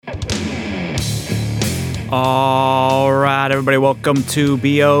All right, everybody, welcome to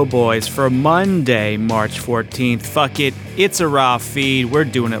BO Boys for Monday, March 14th. Fuck it, it's a raw feed. We're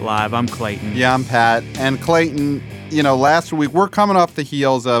doing it live. I'm Clayton. Yeah, I'm Pat. And Clayton, last week we're coming off the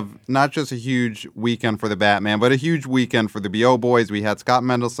heels of not just a huge weekend for the Batman, but a huge weekend for the BO Boys. We had Scott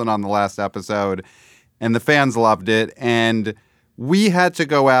Mendelson on the last episode, and the fans loved it. And we had to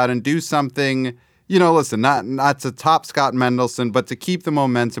go out and do something, listen, not to top Scott Mendelson, but to keep the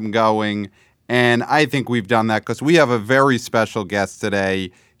momentum going. And I think we've done that because we have a very special guest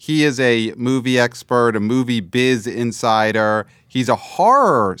today. He is a movie expert, a movie biz insider. He's a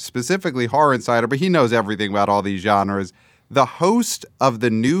specifically horror insider, but he knows everything about all these genres. The host of the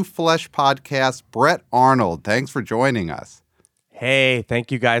New Flesh podcast, Brett Arnold. Thanks for joining us. Hey, thank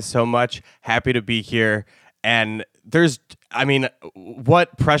you guys so much. Happy to be here. And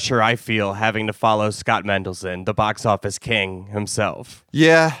what pressure I feel having to follow Scott Mendelson, the box office king himself.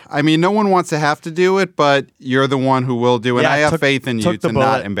 Yeah, no one wants to have to do it, but you're the one who will do it. I have faith in you to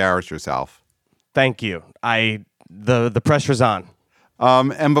not embarrass yourself. Thank you. The pressure's on.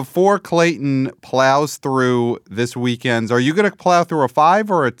 And before Clayton plows through this weekend's, are you going to plow through a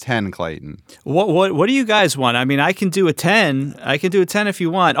 5 or a 10, Clayton? What do you guys want? I can do a 10. I can do a 10 if you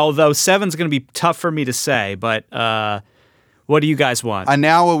want, although 7's going to be tough for me to say, but what do you guys want?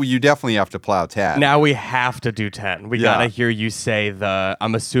 Now you definitely have to plow 10. Now we have to do 10. We got to hear you say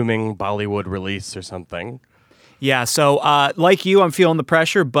I'm assuming Bollywood release or something. Yeah, so like you, I'm feeling the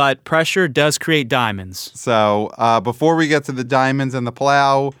pressure, but pressure does create diamonds. So before we get to the diamonds and the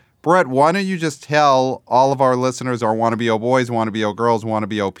plow, Brett, why don't you just tell all of our listeners, our wannabe boys, wannabe girls,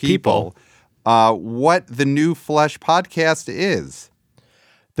 wannabe people, what the New Flesh podcast is?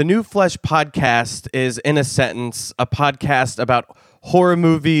 The New Flesh podcast is, in a sentence, a podcast about horror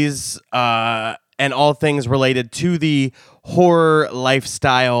movies and all things related to the horror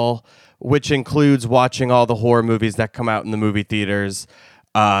lifestyle, which includes watching all the horror movies that come out in the movie theaters,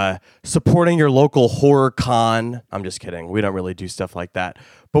 supporting your local horror con. I'm just kidding. We don't really do stuff like that.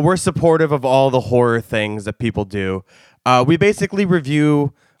 But we're supportive of all the horror things that people do. We basically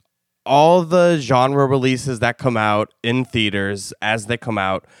review all the genre releases that come out in theaters as they come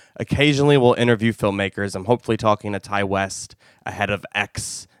out. Occasionally we'll interview filmmakers. I'm hopefully talking to Ty West ahead of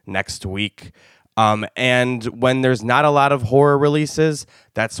X next week. And when there's not a lot of horror releases,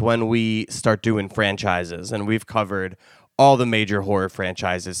 that's when we start doing franchises. And we've covered all the major horror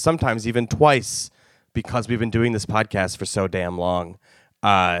franchises, sometimes even twice, because we've been doing this podcast for so damn long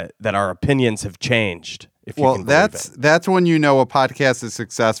that our opinions have changed. That's when you know a podcast is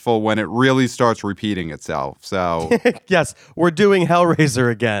successful, when it really starts repeating itself. So yes, we're doing Hellraiser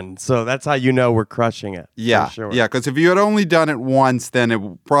again. So that's how you know we're crushing it. Yeah, sure. Yeah, because if you had only done it once, then it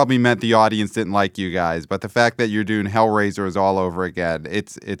probably meant the audience didn't like you guys. But the fact that you're doing Hellraisers all over again,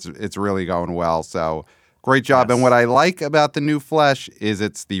 it's really going well. So great job. Yes. And what I like about the New Flesh is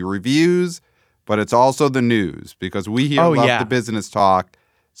it's the reviews, but it's also the news, because we here love the business talk.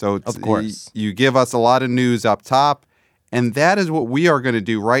 So of course, you give us a lot of news up top, and that is what we are going to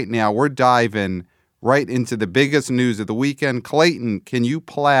do right now. We're diving right into the biggest news of the weekend. Clayton, can you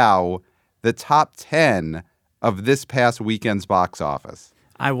plow the top 10 of this past weekend's box office?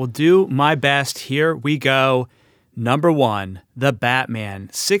 I will do my best. Here we go. Number 1, The Batman,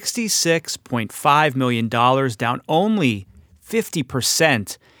 $66.5 million, down only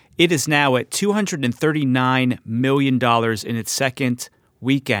 50%. It is now at $239 million in its second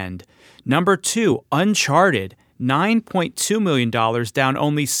weekend. Number 2, Uncharted, $9.2 million, down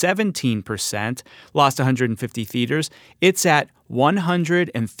only 17%, lost 150 theaters. It's at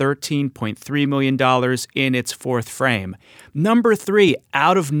 $113.3 million in its fourth frame. Number 3,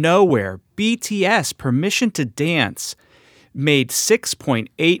 out of nowhere, BTS, Permission to Dance, made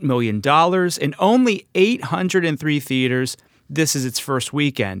 $6.8 million in only 803 theaters. This is its first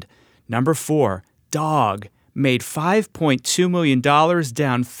weekend. Number 4, Dog, made $5.2 million,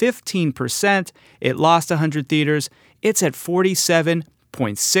 down 15%. It lost 100 theaters. It's at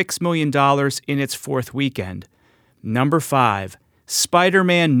 $47.6 million in its fourth weekend. Number 5,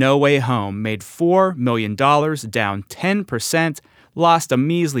 Spider-Man No Way Home made $4 million, down 10%, lost a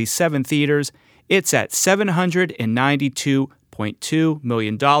measly 7 theaters. It's at $792.2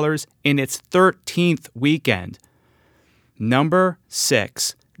 million in its 13th weekend. Number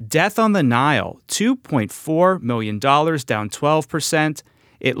 6, Death on the Nile, $2.4 million, down 12%.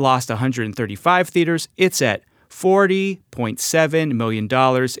 It lost 135 theaters. It's at $40.7 million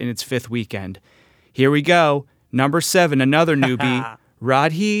in its fifth weekend. Here we go. Number 7, another newbie,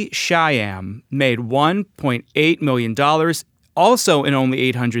 Radhi Shyam, made $1.8 million, also in only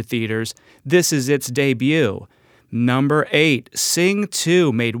 800 theaters. This is its debut. Number 8, Sing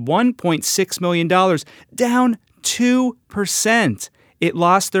 2 made $1.6 million, down 2%. It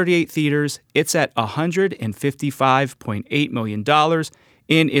lost 38 theaters. It's at $155.8 million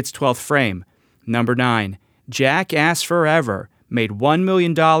in its 12th frame. Number 9, Jackass Forever made $1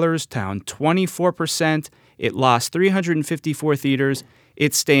 million, down 24%. It lost 354 theaters.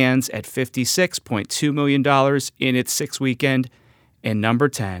 It stands at $56.2 million in its 6th weekend. And number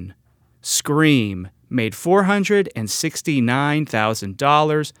 10, Scream made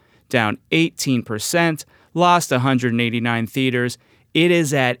 $469,000, down 18%, lost 189 theaters. It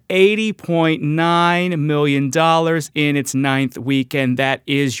is at $80.9 million in its 9th weekend. That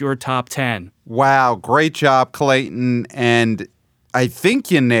is your top 10. Wow, great job, Clayton. And I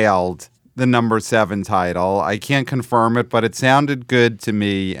think you nailed the number 7 title. I can't confirm it, but it sounded good to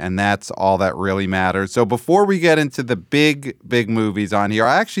me, and that's all that really matters. So before we get into the big movies on here,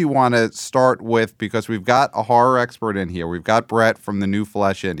 I actually want to start with, because we've got a horror expert in here. We've got Brett from The New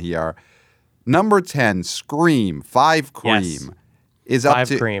Flesh in here. Number 10, Scream, 5 Cream. Yes. Is up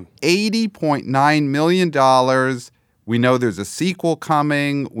to $80.9 million. We know there's a sequel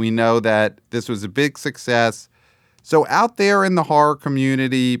coming. We know that this was a big success. So out there in the horror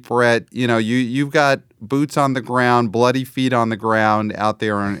community, Brett, you've got boots on the ground, bloody feet on the ground out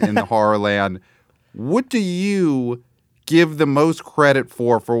there in the horror land. What do you give the most credit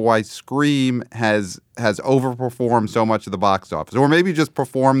for why Scream has overperformed so much of the box office? Or maybe just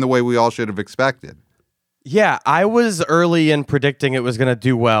performed the way we all should have expected? Yeah, I was early in predicting it was going to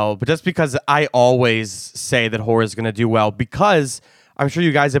do well, but just because I always say that horror is going to do well, because I'm sure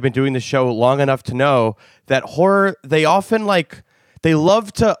you guys have been doing the show long enough to know that horror, they often they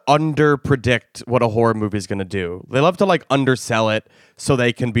love to under-predict what a horror movie is going to do. They love to undersell it so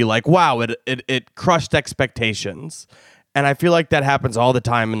they can be like, wow, it crushed expectations. And I feel like that happens all the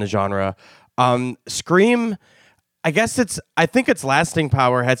time in the genre. Scream, I think its lasting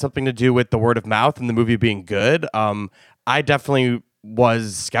power had something to do with the word of mouth and the movie being good. I definitely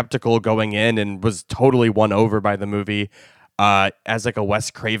was skeptical going in and was totally won over by the movie. As a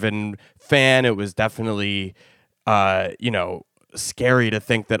Wes Craven fan, it was definitely, scary to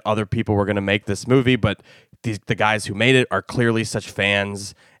think that other people were going to make this movie, but the guys who made it are clearly such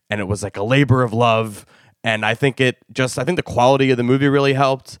fans, and it was like a labor of love. And I think the quality of the movie really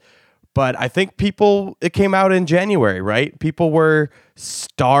helped. But I think it came out in January, right? People were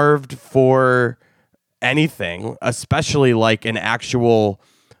starved for anything, especially an actual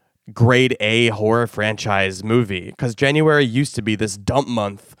grade A horror franchise movie. Because January used to be this dump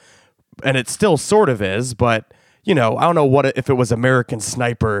month, and it still sort of is, but, I don't know if it was American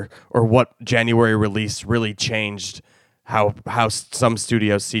Sniper or what January release really changed how some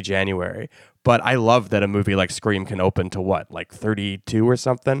studios see January. But I love that a movie like Scream can open to 32 or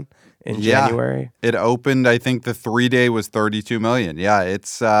something in January. It opened, I think the 3-day was 32 million. Yeah, I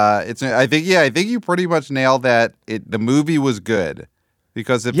think you pretty much nailed that. The movie was good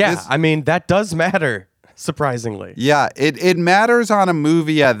because that does matter, surprisingly. Yeah, it matters on a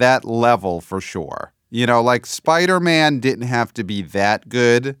movie at that level for sure. Spider-Man didn't have to be that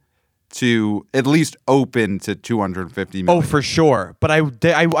good to at least open to 250 million. Oh, for sure. But I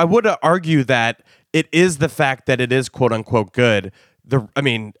would argue that it is the fact that it is quote unquote good.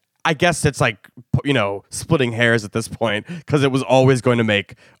 I guess it's splitting hairs at this point because it was always going to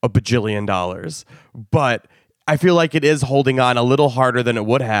make $1 bajillion. But I feel like it is holding on a little harder than it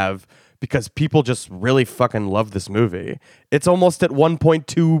would have because people just really fucking love this movie. It's almost at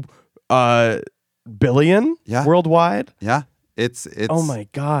 1.2 billion worldwide. Yeah. It's oh my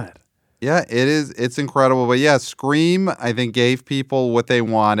God. Yeah, it is. It's incredible. But yeah, Scream, I think, gave people what they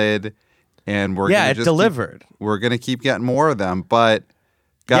wanted, and it delivered. We're going to keep getting more of them. But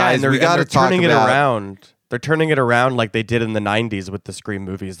guys, we got to talk about it around. They're turning it around like they did in the 90s with the Scream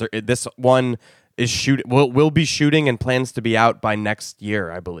movies. This one is will be shooting and plans to be out by next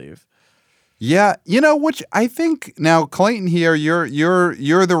year, I believe. Yeah, which I think now, Clayton here,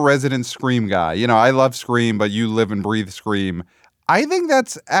 you're the resident Scream guy. I love Scream, but you live and breathe Scream. I think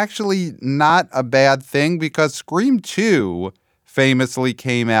that's actually not a bad thing because Scream 2 famously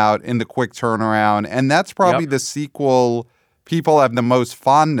came out in the quick turnaround, and that's probably the sequel people have the most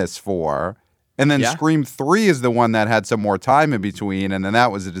fondness for. And then Scream 3 is the one that had some more time in between, and then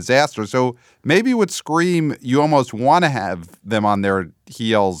that was a disaster. So maybe with Scream, you almost want to have them on their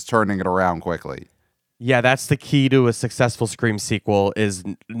heels turning it around quickly. Yeah, that's the key to a successful Scream sequel is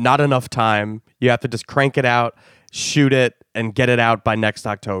not enough time. You have to just crank it out, shoot it, and get it out by next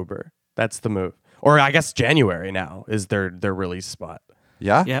October. That's the move. Or I guess January now is their release spot.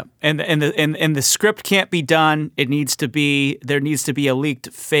 Yeah. Yeah, and the script can't be done. There needs to be a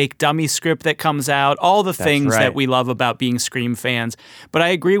leaked fake dummy script that comes out. All the things right. that we love about being Scream fans. But I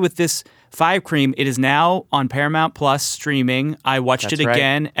agree with this 5 Cream. It is now on Paramount Plus streaming. I watched That's it right.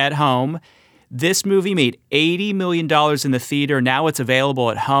 again at home. This movie made $80 million in the theater. Now it's available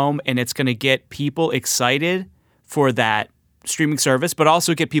at home, and it's going to get people excited for that streaming service, but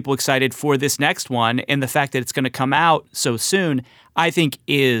also get people excited for this next one. And the fact that it's going to come out so soon, I think,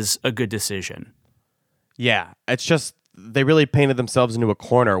 is a good decision. Yeah, it's just they really painted themselves into a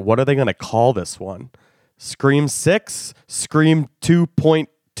corner. What are they going to call this one? Scream 6? Scream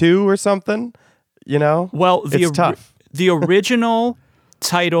 2.2 or something? You know? Well, it's tough. The original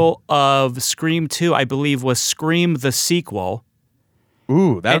title of Scream 2, I believe, was Scream the Sequel.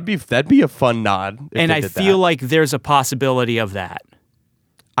 Ooh, that'd be a fun nod. And I feel like there's a possibility of that.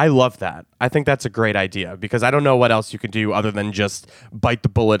 I love that. I think that's a great idea because I don't know what else you could do other than just bite the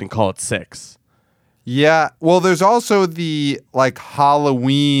bullet and call it 6. Yeah. Well, there's also the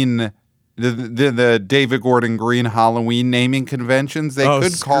Halloween, the David Gordon Green Halloween naming conventions. They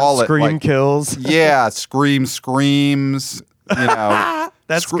could call it Scream Kills. Yeah, Scream Screams. You know,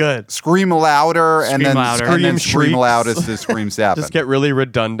 That's good. Scream louder, Scream and then louder. and then Scream scream shrieks. loudest is Scream 7. Just get really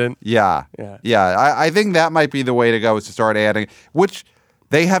redundant. Yeah. I think that might be the way to go, is to start adding, which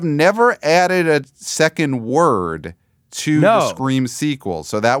they have never added a second word to the Scream sequel.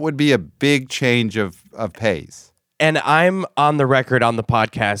 So that would be a big change of pace. And I'm on the record on the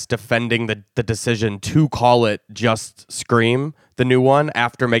podcast defending the decision to call it just Scream, the new one,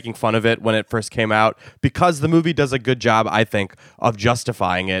 after making fun of it when it first came out, because the movie does a good job, I think, of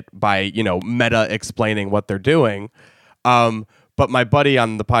justifying it by, meta explaining what they're doing. But my buddy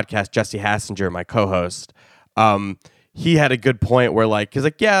on the podcast, Jesse Hassinger, my co-host, he had a good point where he's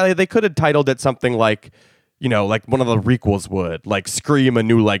like, yeah, they could have titled it something like, like one of the requels would, like Scream: A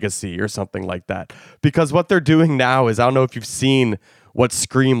New Legacy or something like that. Because what they're doing now is, I don't know if you've seen what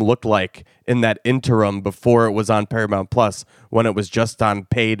Scream looked like in that interim before it was on Paramount Plus, when it was just on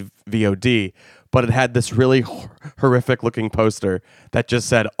paid VOD, but it had this really horrific looking poster that just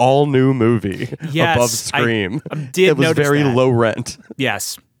said all new movie above Scream. I did it was notice very that. low rent.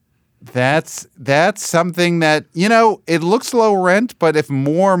 Yes. That's something that, it looks low rent, but if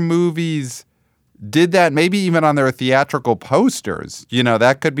more movies did that, maybe even on their theatrical posters,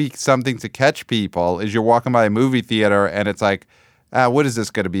 that could be something to catch people as you're walking by a movie theater and it's like, what is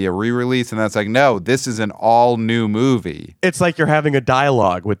this going to be, a re-release? And that's like, no, this is an all-new movie. It's like you're having a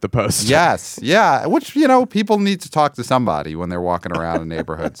dialogue with the poster. Yes, yeah, which, people need to talk to somebody when they're walking around a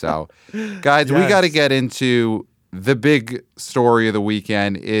neighborhood. So, guys, we got to get into the big story of the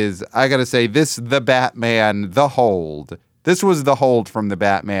weekend is, I got to say, The Batman, The Hold. This was The Hold from The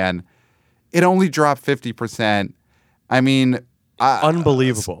Batman. It only dropped 50%. I mean,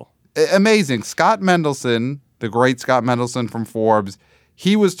 unbelievable. Amazing. Scott Mendelson, the great Scott Mendelson from Forbes,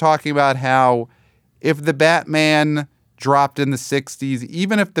 he was talking about how if The Batman dropped in the 60s,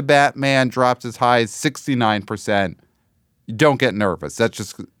 even if The Batman drops as high as 69%, don't get nervous. That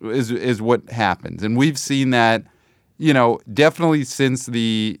just is what happens. And we've seen that, definitely since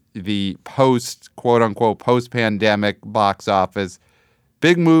the post, quote unquote, post-pandemic box office.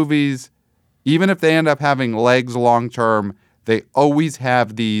 Big movies, even if they end up having legs long term, they always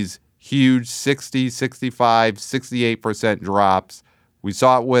have these huge 60, 65, 68% drops. We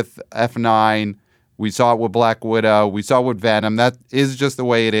saw it with F9. We saw it with Black Widow. We saw it with Venom. That is just the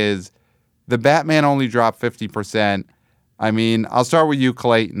way it is. The Batman only dropped 50%. I mean, I'll start with you,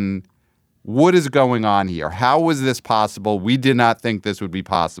 Clayton. What is going on here? How was this possible? We did not think this would be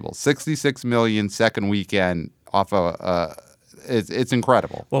possible. 66 million second weekend off it's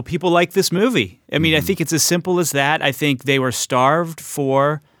incredible. Well, people like this movie. I mean, I think it's as simple as that. I think they were starved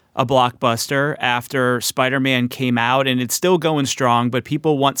for a blockbuster after Spider-Man came out, and it's still going strong, but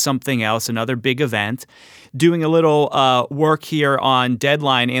people want something else, another big event. Doing a little work here on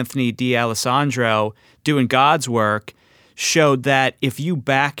Deadline, Anthony D'Alessandro, doing God's work, showed that if you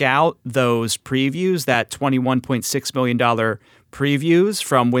back out those previews, that $21.6 million previews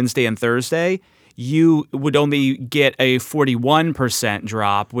from Wednesday and Thursday, you would only get a 41%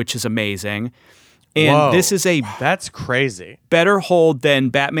 drop, which is amazing. And Whoa, this is that's crazy. Better hold than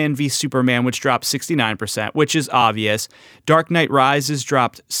Batman v Superman, which dropped 69%, which is obvious. Dark Knight Rises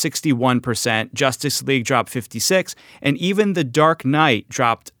dropped 61%, Justice League dropped 56%, and even The Dark Knight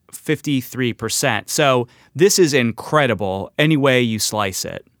dropped 53%. So this is incredible any way you slice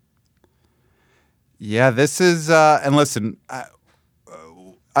it. Yeah, this is, and listen,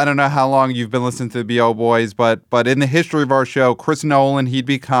 I don't know how long you've been listening to the BO Boys, but in the history of our show, Chris Nolan, he'd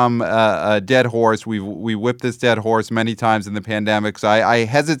become a dead horse. We whipped this dead horse many times in the pandemic, so I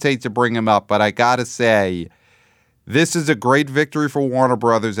hesitate to bring him up, but I gotta say, this is a great victory for Warner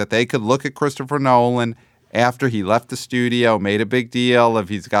Brothers that they could look at Christopher Nolan after he left the studio, made a big deal of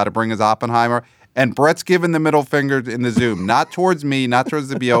he's got to bring his Oppenheimer, and Brett's giving the middle finger in the Zoom, not towards me, not towards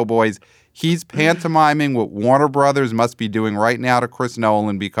the BO Boys. He's pantomiming what Warner Brothers must be doing right now to Chris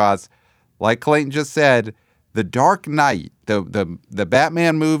Nolan because, like Clayton just said, The Dark Knight, the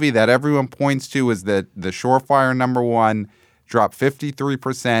Batman movie that everyone points to as the surefire number one, dropped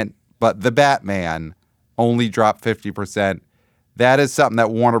 53%, but The Batman only dropped 50%. That is something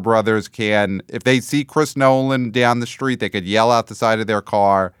that Warner Brothers can, if they see Chris Nolan down the street, they could yell out the side of their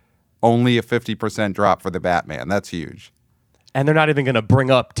car, only a 50% drop for The Batman. That's huge. And they're not even going to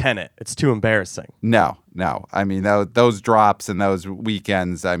bring up Tenet. It's too embarrassing. No. I mean, those drops and those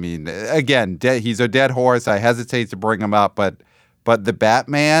weekends, I mean, again, he's a dead horse. I hesitate to bring him up, but The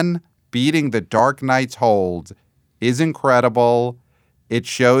Batman beating The Dark Knight's hold is incredible. It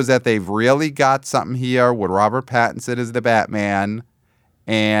shows that they've really got something here with Robert Pattinson as the Batman.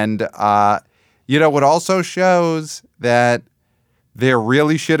 And, it also shows that there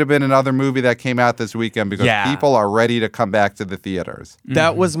really should have been another movie that came out this weekend because people are ready to come back to the theaters.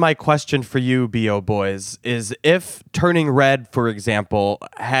 That was my question for you, BO Boys, is if Turning Red, for example,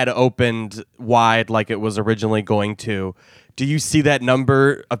 had opened wide like it was originally going to, do you see that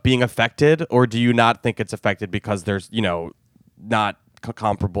number of being affected, or do you not think it's affected because there's, not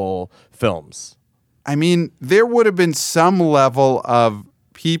comparable films? I mean, there would have been some level of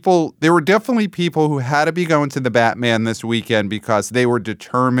people. There were definitely people who had to be going to the Batman this weekend because they were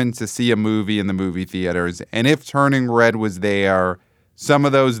determined to see a movie in the movie theaters. And if Turning Red was there, some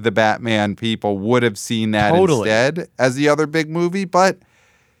of those The Batman people would have seen that instead as the other big movie. But,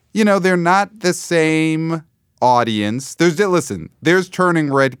 they're not the same audience. There's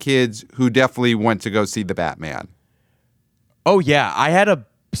Turning Red kids who definitely went to go see the Batman. Oh, yeah. I had a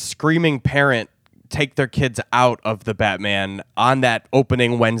screaming parent take their kids out of the Batman on that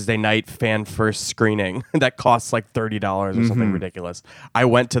opening Wednesday night fan first screening that costs like $30 or something ridiculous. I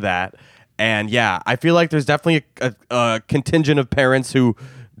went to that. And yeah, I feel like there's definitely a contingent of parents who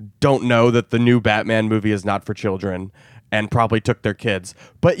don't know that the new Batman movie is not for children and probably took their kids.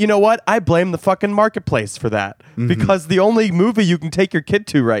 But you know what? I blame the fucking marketplace for that because the only movie you can take your kid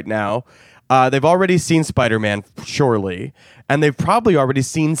to right now, they've already seen Spider-Man, surely, and they've probably already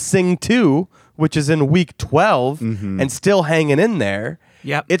seen Sing 2, which is in week 12 and still hanging in there.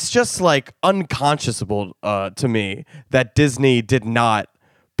 Yep. It's just like unconscionable to me that Disney did not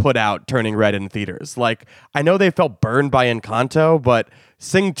put out Turning Red in theaters. Like, I know they felt burned by Encanto, but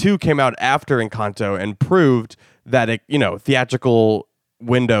Sing 2 came out after Encanto and proved that theatrical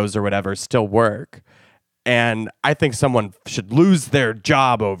windows or whatever still work. And I think someone should lose their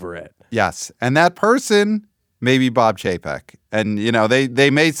job over it. Yes. And that person, maybe Bob Chapek. And, they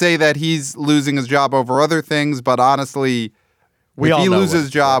may say that he's losing his job over other things, but honestly, if he loses his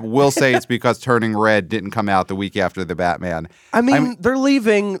job, we'll say it's because Turning Red didn't come out the week after the Batman. I mean, they're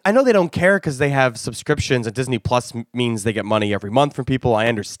leaving. I know they don't care because they have subscriptions and Disney Plus means they get money every month from people. I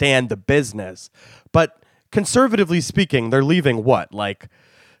understand the business. But conservatively speaking, they're leaving what? Like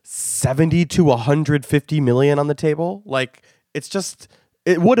 70 to 150 million on the table? Like,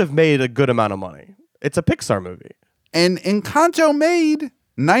 it would have made a good amount of money. It's a Pixar movie. And Encanto made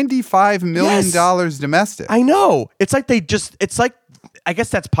 $95 million domestic. I know. It's like I guess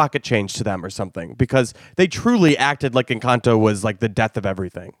that's pocket change to them or something because they truly acted like Encanto was like the death of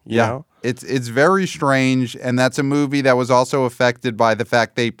everything. You know? It's very strange. And that's a movie that was also affected by the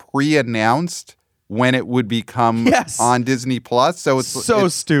fact they pre-announced when it would become on Disney Plus. So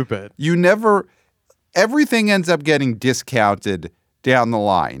it's stupid. Everything ends up getting discounted down the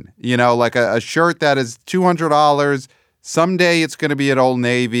line. Like a shirt that is $200. Someday it's going to be at Old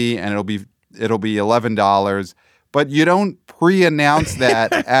Navy and it'll be $11. But you don't pre-announce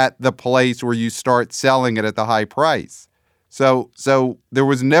that at the place where you start selling it at the high price. So there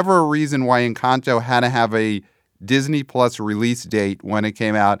was never a reason why Encanto had to have a Disney Plus release date when it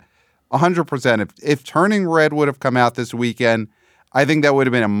came out. 100%. If Turning Red would have come out this weekend, I think that would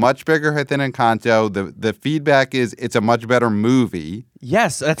have been a much bigger hit than Encanto. The feedback is it's a much better movie.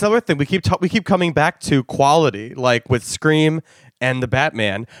 Yes, that's another thing. We keep coming back to quality, like with Scream and the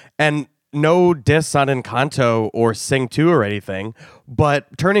Batman, and no diss on Encanto or Sing 2 or anything,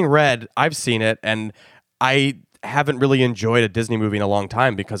 but Turning Red, I've seen it, and I haven't really enjoyed a Disney movie in a long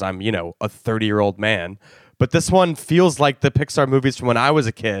time because I'm, a 30-year-old man. But this one feels like the Pixar movies from when I was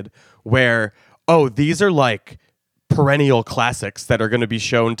a kid where, these are like perennial classics that are going to be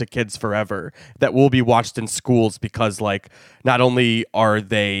shown to kids forever, that will be watched in schools because, like, not only are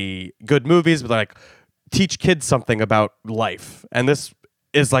they good movies, but like teach kids something about life. And this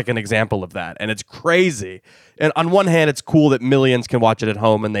is like an example of that. And it's crazy. And on one hand, it's cool that millions can watch it at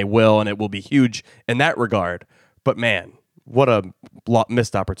home, and they will, and it will be huge in that regard. But man, what a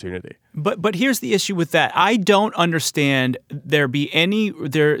missed opportunity. But here's the issue with that. I don't understand there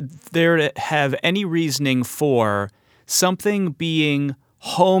to have any reasoning for something being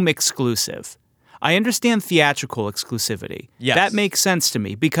home exclusive. I understand theatrical exclusivity. Yes. That makes sense to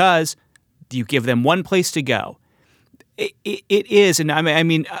me because you give them one place to go. It is, and I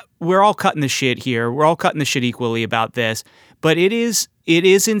mean, we're all cutting the shit here. We're all cutting the shit equally about this, but it is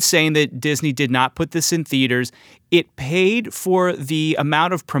insane that Disney did not put this in theaters. It paid for the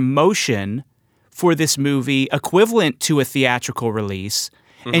amount of promotion for this movie equivalent to a theatrical release,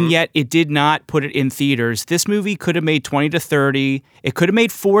 and yet it did not put it in theaters. This movie could have made 20 to 30. It could have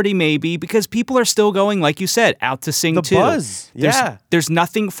made 40 maybe, because people are still going, like you said, out to sing too. The buzz. There's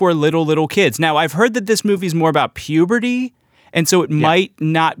nothing for little kids. Now, I've heard that this movie's more about puberty, and so it might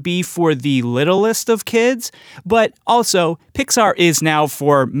not be for the littlest of kids, but also Pixar is now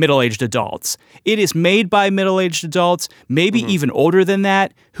for middle-aged adults. It is made by middle-aged adults, maybe even older than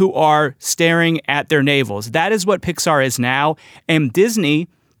that, who are staring at their navels. That is what Pixar is now, and Disney,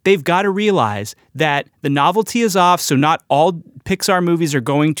 they've got to realize that the novelty is off, so not all Pixar movies are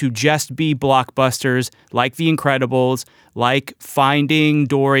going to just be blockbusters like The Incredibles, like Finding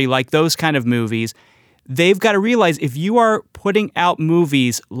Dory, like those kind of movies. They've got to realize if you are putting out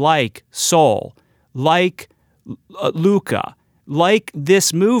movies like Soul, like Luca, like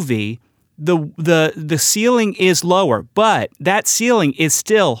this movie, the ceiling is lower, but that ceiling is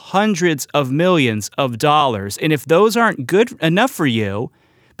still hundreds of millions of dollars. And if those aren't good enough for you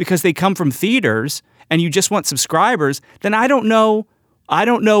because they come from theaters and you just want subscribers, then I don't know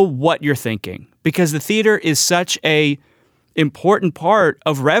what you're thinking, because the theater is such a important part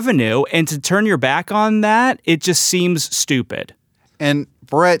of revenue, and to turn your back on that, it just seems stupid. And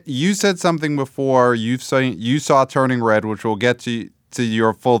Brett, you said something before. You saw Turning Red, which we'll get to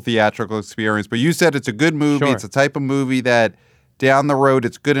your full theatrical experience, but you said it's a good movie. Sure. It's a type of movie that down the road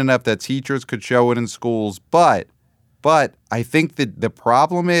it's good enough that teachers could show it in schools. But I think that the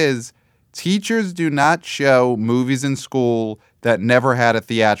problem is teachers do not show movies in school that never had a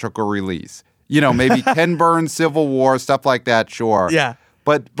theatrical release. You know, maybe Ken Burns' Civil War, stuff like that, sure. Yeah.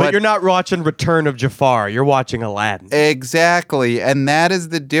 But you're not watching Return of Jafar. You're watching Aladdin. Exactly. And that is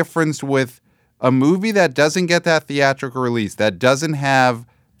the difference with a movie that doesn't get that theatrical release, that doesn't have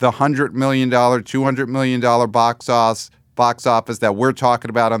the $100 million, $200 million box office that we're talking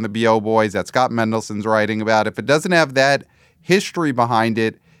about on the B.O. Boys, that Scott Mendelson's writing about. If it doesn't have that history behind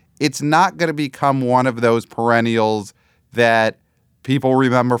it, it's not going to become one of those perennials that people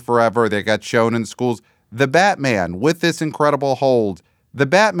remember forever, that got shown in schools. The Batman, with this incredible hold, the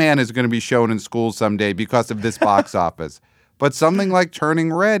Batman is going to be shown in schools someday because of this box office. But something like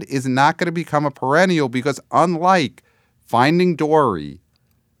Turning Red is not going to become a perennial because, unlike Finding Dory,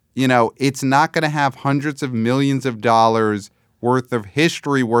 you know, it's not going to have hundreds of millions of dollars worth of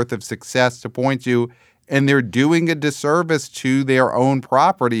history, worth of success to point to. And they're doing a disservice to their own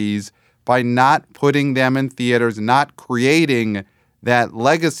properties by not putting them in theaters, not creating that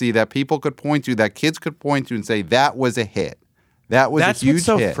legacy that people could point to, that kids could point to and say, that was a hit. That was a huge hit. That's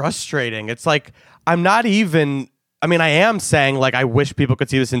what's so frustrating. It's like, I am saying, like, I wish people could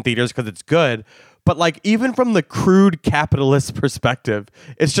see this in theaters because it's good. But, like, even from the crude capitalist perspective,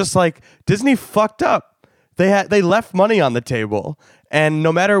 it's just like Disney fucked up. They left money on the table. And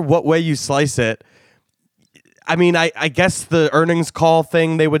no matter what way you slice it, I mean, I guess the earnings call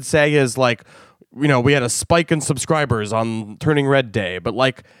thing they would say is like, you know, we had a spike in subscribers on Turning Red Day, but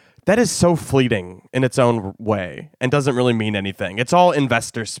like that is so fleeting in its own way and doesn't really mean anything. It's all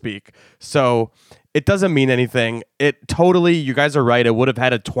investor speak. So it doesn't mean anything. It totally, you guys are right. It would have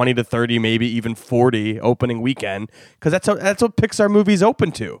had a 20 to 30, maybe even 40 opening weekend, because that's what Pixar movies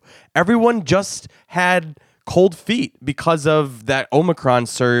open to. Everyone just had cold feet because of that Omicron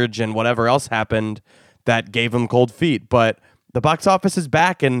surge and whatever else happened that gave them cold feet. But the box office is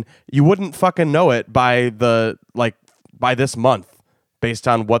back, and you wouldn't fucking know it by this month based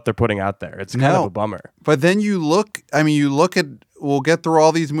on what they're putting out there. It's kind of a bummer. But then you look at, we'll get through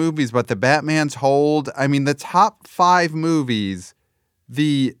all these movies, but the Batman's hold, I mean, the top 5 movies,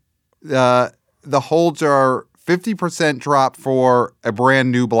 the holds are 50% drop for a brand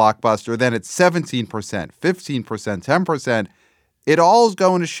new blockbuster. Then it's 17%, 15%, 10%. It all is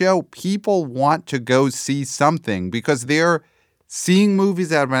going to show people want to go see something because they're seeing movies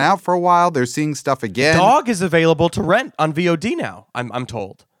that have been out for a while. They're seeing stuff again. Dog is available to rent on VOD now, I'm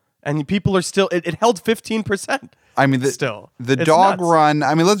told. And people are still, it held 15%. I mean, the It's Dog nuts. Run.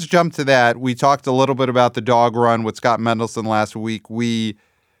 I mean, let's jump to that. We talked a little bit about the Dog Run with Scott Mendelson last week. We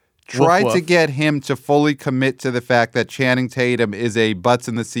tried Woof, to woof. get him to fully commit to the fact that Channing Tatum is a butts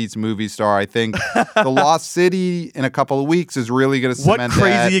in the seats movie star. I think The Lost City in a couple of weeks is really going to What cement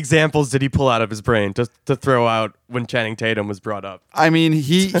crazy that. examples did he pull out of his brain to throw out when Channing Tatum was brought up? I mean,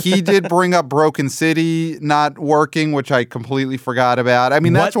 he did bring up Broken City not working, which I completely forgot about. I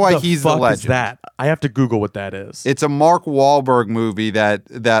mean, that's why he's the fuck legend. is that? I have to Google what that is. It's a Mark Wahlberg movie that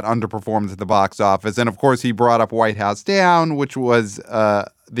underperformed at the box office. And of course, he brought up White House Down, which was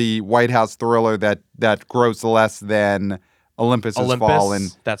the White House thriller that grossed less than Olympus Has Fallen.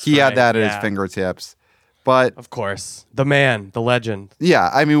 That's he had right, that at yeah. his fingertips. But Of course. The man, the legend. yeah,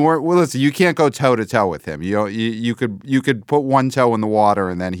 I mean, listen, you can't go toe to toe with him. You could put one toe in the water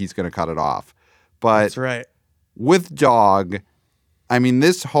and then he's going to cut it off. But That's right. with Dog, I mean,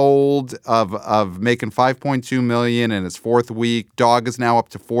 this hold of making $5.2 million in its fourth week, Dog is now up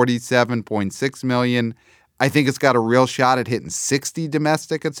to $47.6 million. I think it's got a real shot at hitting 60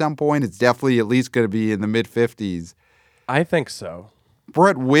 domestic at some point. It's definitely at least going to be in the mid 50s. I think so.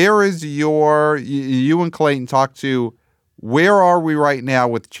 Brett, where is you and Clayton talk to? Where are we right now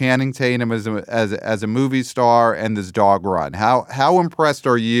with Channing Tatum as a movie star and this Dog Run? How impressed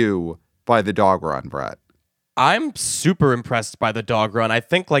are you by the Dog Run, Brett? I'm super impressed by the Dog Run. I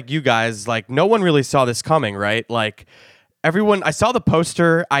think, like you guys, like no one really saw this coming, right? Like everyone, I saw the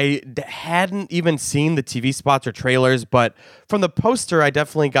poster. I hadn't even seen the TV spots or trailers, but from the poster, I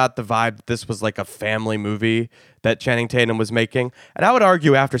definitely got the vibe that this was like a family movie that Channing Tatum was making. And I would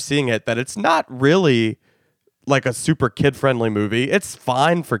argue after seeing it that it's not really like a super kid-friendly movie. It's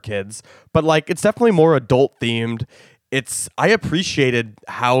fine for kids, but like it's definitely more adult themed. I appreciated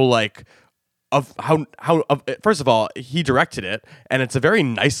how first of all, he directed it, and it's a very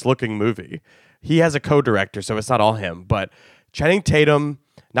nice looking movie. He has a co-director, so it's not all him. But Channing Tatum,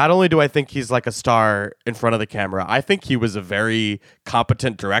 not only do I think he's like a star in front of the camera, I think he was a very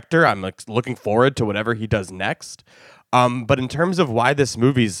competent director. I'm like looking forward to whatever he does next. But in terms of why this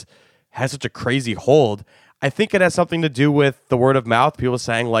movie's has such a crazy hold, I think it has something to do with the word of mouth. People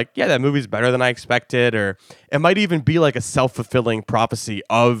saying like, yeah, that movie's better than I expected. Or it might even be like a self-fulfilling prophecy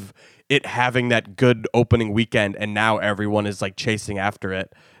of it having that good opening weekend. And now everyone is like chasing after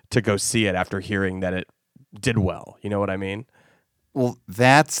it to go see it after hearing that it did well. You know what I mean? Well,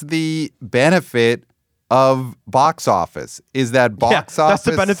 that's the benefit of box office, is that box office.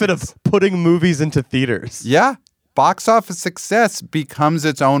 That's the benefit of putting movies into theaters. Yeah. Box office success becomes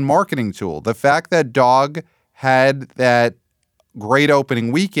its own marketing tool. The fact that Dog had that great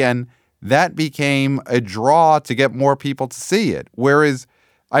opening weekend, that became a draw to get more people to see it. Whereas,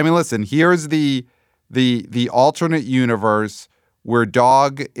 I mean, listen, here's the alternate universe where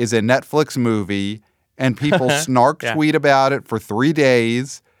Dog is a Netflix movie and people tweet about it for 3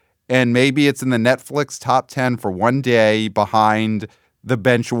 days, and maybe it's in the Netflix top 10 for one day behind the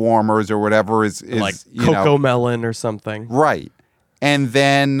bench warmers or whatever is like Coco Melon or something. Right. And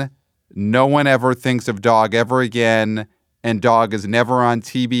then no one ever thinks of Dog ever again, and Dog is never on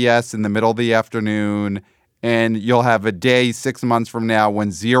TBS in the middle of the afternoon, and you'll have a day 6 months from now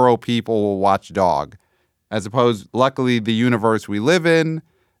when 0 people will watch Dog. As opposed, luckily, the universe we live in,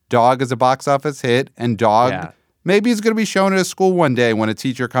 Dog is a box office hit, and Dog maybe is going to be shown at a school one day when a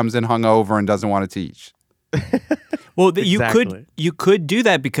teacher comes in hungover and doesn't want to teach. Well, Exactly. you could do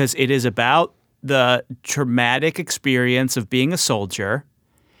that because it is about the traumatic experience of being a soldier.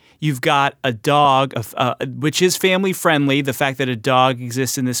 You've got a dog, which is family friendly. The fact that a dog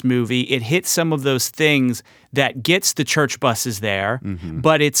exists in this movie, it hits some of those things that gets the church buses there,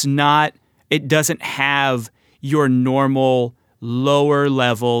 but it's not. It doesn't have your normal lower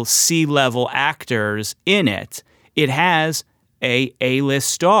level, C-level actors in it. It has a A-list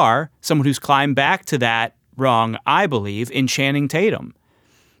star, someone who's climbed back to that rung, I believe, in Channing Tatum.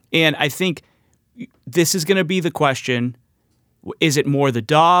 And I think this is going to be the question, is it more the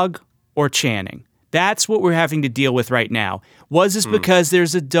dog or Channing? That's what we're having to deal with right now. Was this because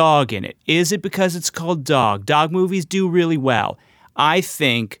there's a dog in it? Is it because it's called Dog? Dog movies do really well. I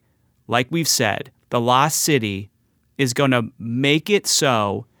think, like we've said, The Lost City is going to make it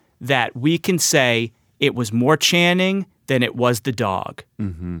so that we can say it was more Channing than it was the dog.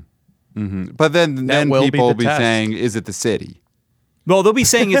 But then will be people will the be test. saying, is it the city? Well, they'll be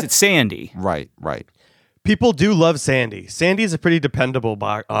saying, is it Sandy? Right. People do love Sandy. Sandy is a pretty dependable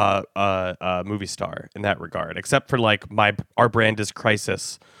movie star in that regard, except for like Our Brand is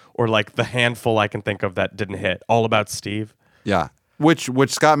Crisis, or like the handful I can think of that didn't hit. All About Steve. Yeah. Which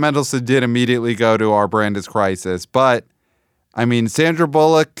Scott Mendelson did immediately go to Our Brand is Crisis. But, I mean, Sandra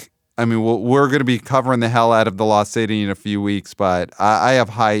Bullock, I mean, we're going to be covering the hell out of The Lost City in a few weeks, but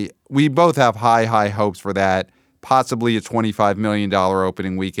we both have high hopes for that. Possibly a $25 million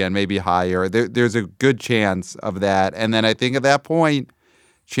opening weekend, maybe higher. There's a good chance of that. And then I think at that point,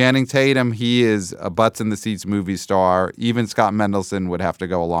 Channing Tatum, he is a butts in the seats movie star. Even Scott Mendelson would have to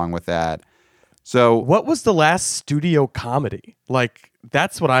go along with that. So what was the last studio comedy? Like,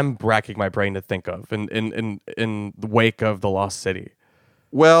 that's what I'm racking my brain to think of in the wake of The Lost City.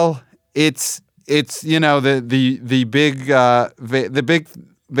 Well, it's the big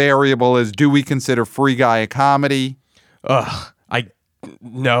variable is, do we consider Free Guy a comedy?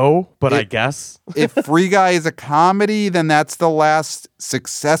 No, but I guess. If Free Guy is a comedy, then that's the last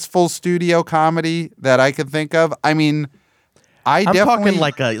successful studio comedy that I could think of. I mean, I'm talking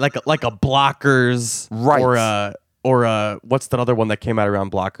like a Blockers, right? Or what's that other one that came out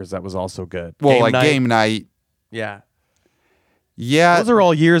around Blockers that was also good? Well, Game Night. Yeah. Those are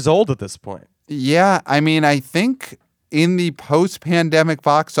all years old at this point. Yeah, I mean, I think in the post-pandemic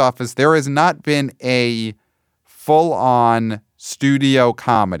box office, there has not been a full-on studio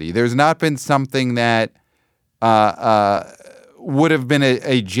comedy. There's not been something that would have been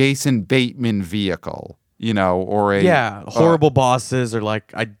a Jason Bateman vehicle, or a Horrible Bosses or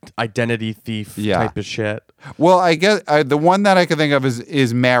like Identity Thief type of shit. Well, I guess the one that I can think of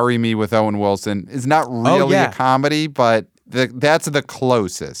is Marry Me with Owen Wilson. It's not really a comedy, but that's the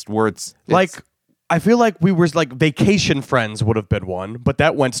closest where it's like. I feel like we were like Vacation Friends would have been one, but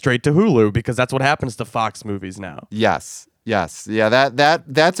that went straight to Hulu because that's what happens to Fox movies now. Yes. Yeah,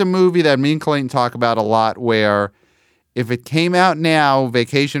 that's a movie that me and Clayton talk about a lot, where if it came out now,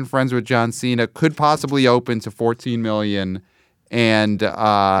 Vacation Friends with John Cena could possibly open to $14 million and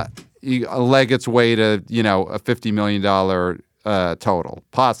leg its way to, a $50 million total,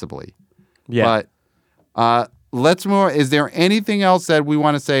 possibly. Yeah. But let's move. Is there anything else that we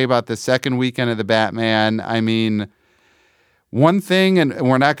want to say about the second weekend of the Batman? I mean, one thing, and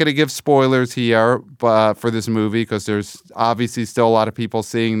we're not going to give spoilers here for this movie because there's obviously still a lot of people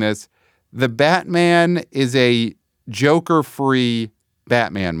seeing this. The Batman is a Joker-free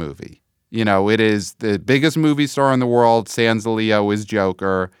Batman movie. It is the biggest movie star in the world. Sans Leo is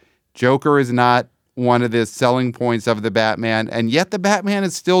Joker. Joker is not one of the selling points of the Batman, and yet the Batman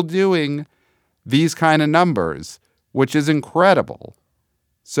is still doing these kind of numbers, which is incredible.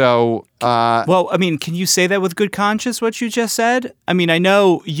 So, well, I mean, can you say that with good conscience, what you just said? I mean, I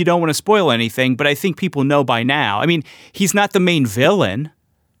know you don't want to spoil anything, but I think people know by now. I mean, he's not the main villain.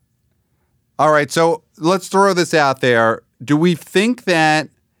 All right, so let's throw this out there. Do we think that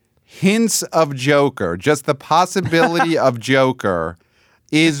hints of Joker, just the possibility of Joker,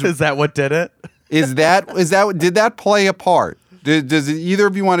 is that what did it? Did that play a part? Does either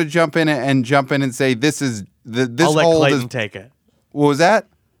of you want to jump in and say this is this? I'll let Clayton take it. What was that?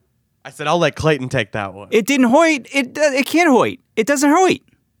 I said I'll let Clayton take that one. It didn't hoit. It can't hoit. It doesn't hoit.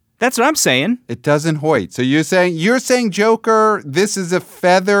 That's what I'm saying. It doesn't hoit. So you're saying Joker. This is a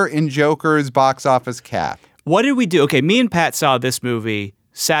feather in Joker's box office cap. What did we do? Okay, me and Pat saw this movie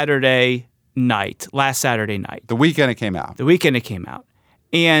last Saturday night. The weekend it came out.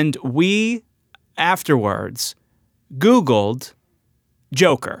 And we afterwards Googled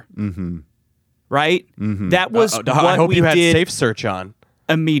Joker. Mm-hmm. Right? Mm-hmm. That was what I hope we you had did Safe Search on.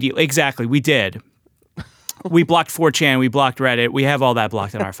 Immediately. Exactly. We did. We blocked 4chan. We blocked Reddit. We have all that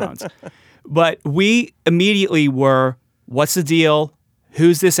blocked on our phones. But we immediately were, what's the deal?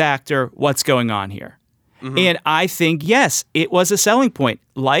 Who's this actor? What's going on here? Mm-hmm. And I think, yes, it was a selling point.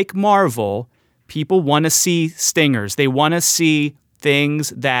 Like Marvel, people want to see stingers. They want to see things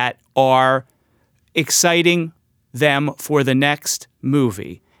that are exciting them for the next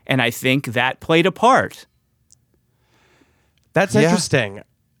movie. And I think that played a part. That's interesting.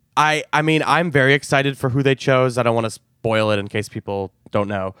 I mean, I'm very excited for who they chose. I don't want to spoil it in case people don't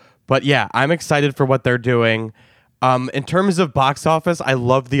know. But yeah, I'm excited for what they're doing. In terms of box office, I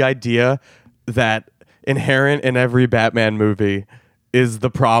love the idea that inherent in every Batman movie is the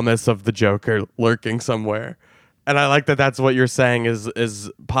promise of the Joker lurking somewhere. And I like that that's what you're saying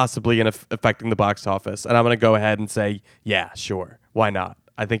is possibly affecting the box office. And I'm going to go ahead and say, yeah, sure. Why not?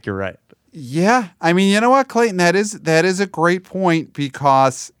 I think you're right. Yeah. I mean, you know what, Clayton? That is a great point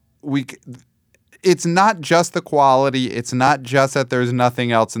because it's not just the quality. It's not just that there's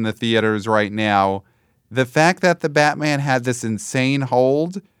nothing else in the theaters right now. The fact that the Batman had this insane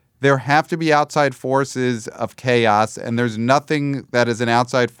hold, there have to be outside forces of chaos, and there's nothing that is an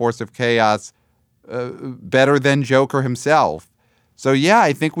outside force of chaos better than Joker himself. So yeah,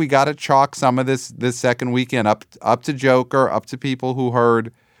 I think we got to chalk some of this second weekend up to Joker, up to people who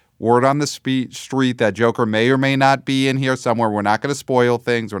heard word on the street that Joker may or may not be in here somewhere. We're not going to spoil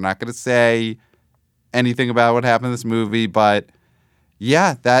things. We're not going to say anything about what happened in this movie, but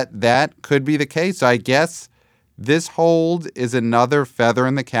yeah, that could be the case. So I guess this hold is another feather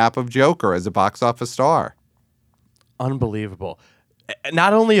in the cap of Joker as a box office star. Unbelievable.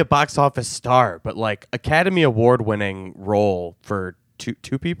 Not only a box office star, but like Academy Award winning role for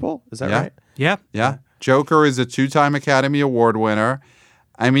two people. Is that right? Yeah. Yeah. Joker is a 2-time Academy Award winner.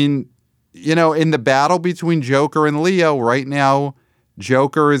 I mean, in the battle between Joker and Leo right now,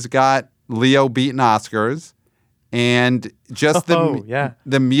 Joker has got Leo beating Oscars. And just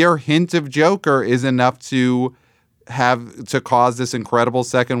the mere hint of Joker is enough to cause this incredible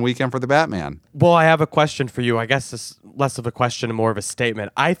second weekend for the Batman. Well, I have a question for you. I guess it's less of a question and more of a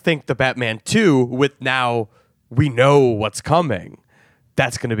statement. I think the Batman 2, with now we know what's coming,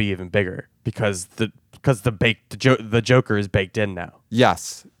 that's going to be even bigger because the Joker is baked in now.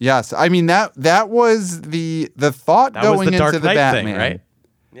 Yes. I mean that was the thought that going was the into Dark the Knight Batman, thing, right?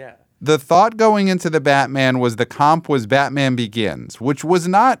 Yeah. The thought going into the Batman was the comp was Batman Begins, which was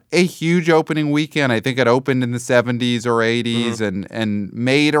not a huge opening weekend. I think it opened in the 70s or 80s and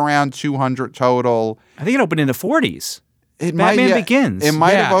made around 200 total. I think it opened in the 40s. Batman Begins. It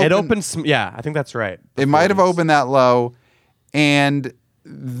might have opened. It opened. I think that's right. It might have opened that low, and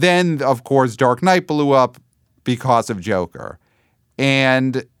then of course Dark Knight blew up because of Joker,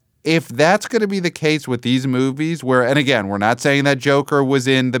 and if that's going to be the case with these movies, and again, we're not saying that Joker was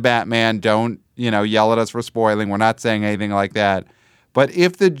in the Batman, don't, yell at us for spoiling. We're not saying anything like that. But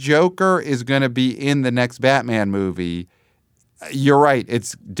if the Joker is going to be in the next Batman movie, you're right.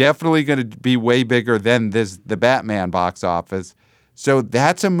 It's definitely going to be way bigger than the Batman box office. So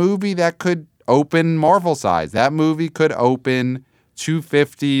that's a movie that could open Marvel size. That movie could open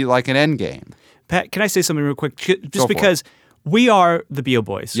 250 like an Endgame. Pat, can I say something real quick? Just because we are the BO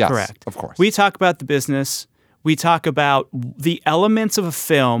Boys, yes, correct? Of course. We talk about the business. We talk about the elements of a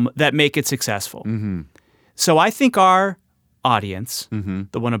film that make it successful. Mm-hmm. So I think our audience,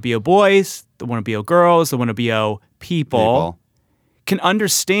 the Wanna BO Boys, the Wanna BO Girls, the Wanna BO people, can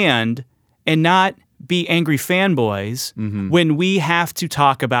understand and not be angry fanboys when we have to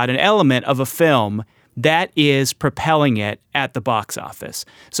talk about an element of a film that is propelling it at the box office.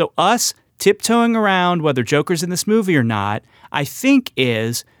 So us tiptoeing around whether Joker's in this movie or not, I think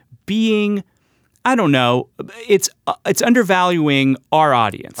is being, I don't know, it's undervaluing our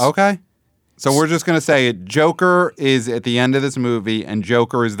audience. Okay. So we're just going to say Joker is at the end of this movie, and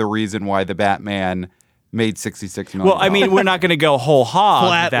Joker is the reason why the Batman made $66 million. Well, I mean, we're not going to go whole hog.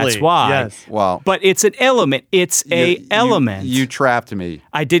 Flatly, that's why. yes. Well, but it's an element. It's an element. You trapped me.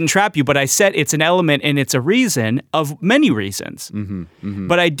 I didn't trap you, but I said it's an element, and it's a reason of many reasons.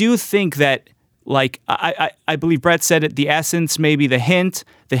 But I do think that, like, I believe Brett said it, the essence, maybe the hint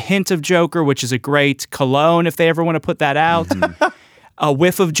of Joker, which is a great cologne if they ever want to put that out. A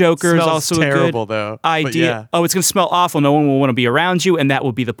whiff of Joker is also terrible, a good though. idea. Yeah. Oh, it's going to smell awful. No one will want to be around you, and that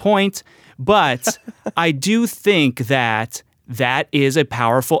will be the point. But I do think that is a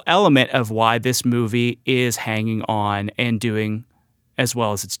powerful element of why this movie is hanging on and doing as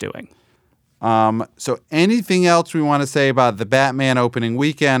well as it's doing. So anything else we want to say about the Batman opening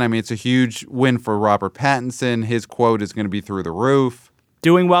weekend? I mean, it's a huge win for Robert Pattinson. His quote is going to be through the roof.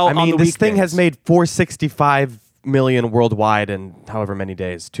 Doing well on the weekdays. This thing has made $465 million worldwide in however many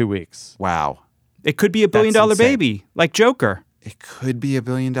days, 2 weeks. Wow. It could be $1 billion baby, like Joker. It could be $1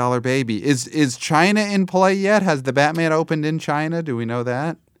 billion baby. Is China in play yet? Has the Batman opened in China? Do we know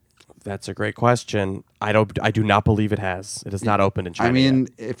that? That's a great question. I do not believe it has. It has not opened in China. I mean,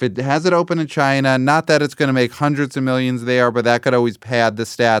 if it has it open in China, not that it's going to make hundreds of millions there, but that could always pad the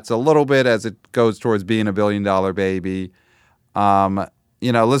stats a little bit as it goes towards being $1 billion baby.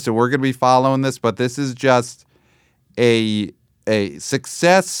 Listen, we're going to be following this, but this is just a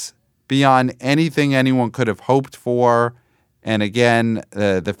success beyond anything anyone could have hoped for. And again,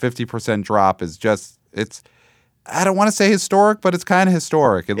 the 50% drop is just, I don't want to say historic, but it's kind of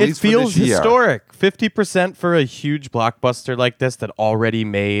historic, at least for this year. It feels historic. 50% for a huge blockbuster like this that already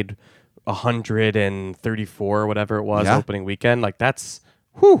made 134 or whatever it was opening weekend. Like, that's,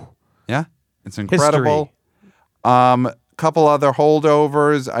 whew. Yeah, it's incredible. Couple other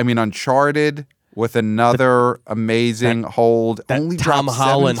holdovers. I mean, Uncharted with another amazing hold. That only Tom dropped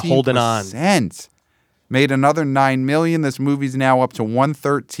Holland 17%. holding on. Made another $9 million. This movie's now up to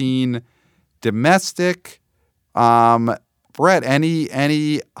 $113 domestic. Brett,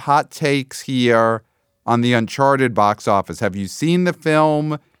 any hot takes here on the Uncharted box office? Have you seen the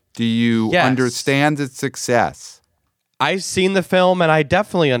film? Do you understand its success? I've seen the film and I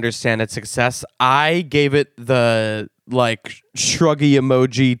definitely understand its success. I gave it the like shruggy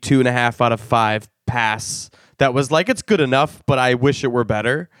emoji 2.5 out of 5 pass. That was like, it's good enough, but I wish it were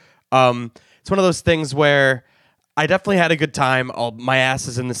better. It's one of those things where I definitely had a good time. My ass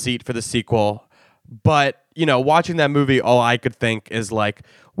is in the seat for the sequel. But, you know, watching that movie, all I could think is like,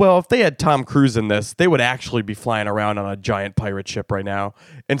 well, if they had Tom Cruise in this, they would actually be flying around on a giant pirate ship right now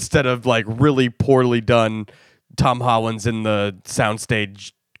instead of like really poorly done Tom Holland's in the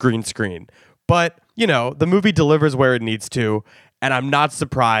soundstage green screen. But, you know, the movie delivers where it needs to, and I'm not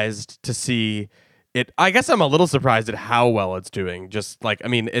surprised to see it. I guess I'm a little surprised at how well it's doing. Just like, I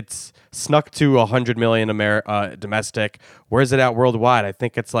mean, it's snuck to 100 million domestic. Where is it at worldwide? I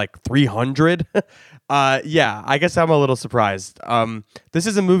think it's like 300. Yeah, I guess I'm a little surprised. This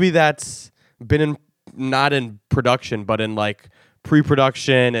is a movie that's been not in production, but in like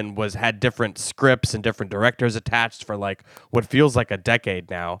pre-production and had different scripts and different directors attached for like what feels like a decade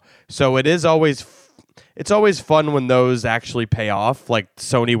now. So it's always fun when those actually pay off. Like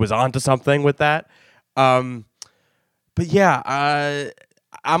Sony was onto something with that. But yeah,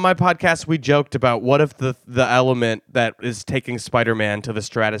 on my podcast we joked about what if the element that is taking Spider-Man to the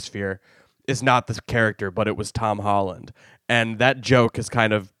stratosphere is not the character, but it was Tom Holland, and that joke has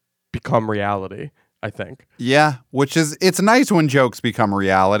kind of become reality, I think. Yeah, it's nice when jokes become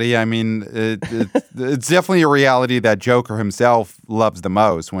reality. I mean, it's definitely a reality that Joker himself loves the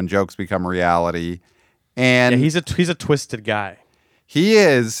most when jokes become reality. And yeah, he's a twisted guy. He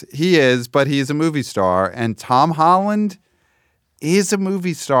is, but he is a movie star, and Tom Holland is a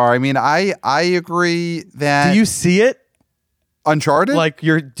movie star. I mean, I agree that. Do you see it? Uncharted? Like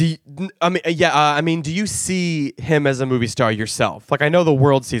do you see him as a movie star yourself? Like I know the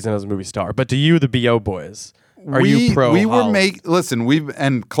world sees him as a movie star, but do you, the BO boys, are you pro?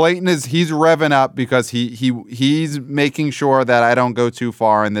 And Clayton he's revving up because he's making sure that I don't go too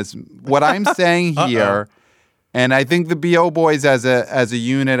far in this. What I'm saying here, and I think the BO boys as a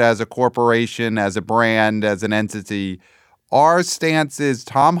unit, as a corporation, as a brand, as an entity, our stance is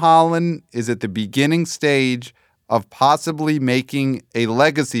Tom Holland is at the beginning stage of possibly making a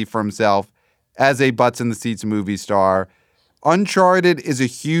legacy for himself as a butts in the seats movie star. Uncharted is a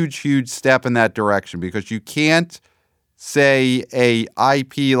huge, huge step in that direction because you can't say a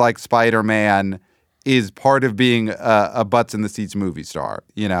IP like Spider-Man is part of being a butts in the seats movie star.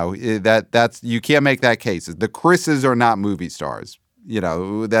 You know, that's you can't make that case. The Chris's are not movie stars. You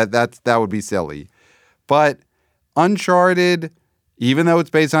know, that would be silly. But Uncharted, even though it's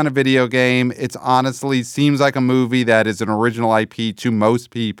based on a video game, it's honestly seems like a movie that is an original IP to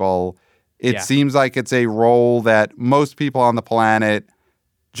most people. It seems like it's a role that most people on the planet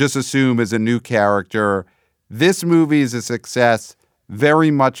just assume is a new character. This movie is a success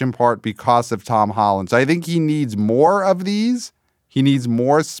very much in part because of Tom Holland. So I think he needs more of these. He needs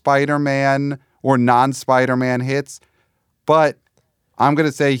more Spider-Man or non-Spider-Man hits. But I'm going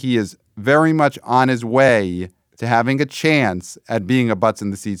to say he is very much on his way to having a chance at being a butts in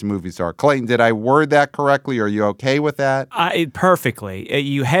the seats movie star. Clayton, did I word that correctly? Are you okay with that? Perfectly.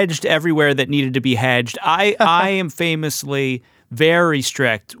 You hedged everywhere that needed to be hedged. I am famously very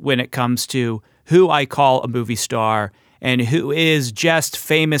strict when it comes to who I call a movie star and who is just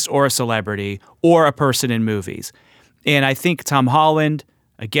famous or a celebrity or a person in movies. And I think Tom Holland,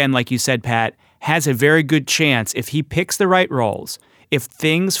 again, like you said, Pat, has a very good chance if he picks the right roles, if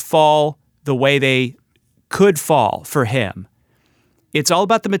things fall the way they could fall for him. It's all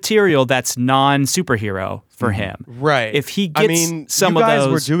about the material that's non-superhero for him. Right. If he gets some of those...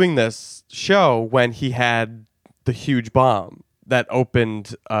 You guys were doing this show when he had the huge bomb that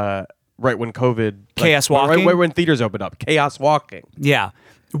opened right when COVID... Chaos Walking? Right when theaters opened up. Chaos Walking. Yeah.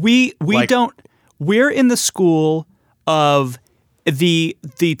 We don't... We're in the school of the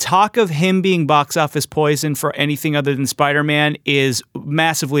talk of him being box office poison for anything other than Spider-Man is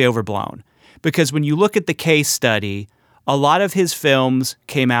massively overblown. Because when you look at the case study, a lot of his films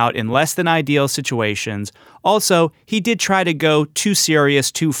came out in less than ideal situations. Also, he did try to go too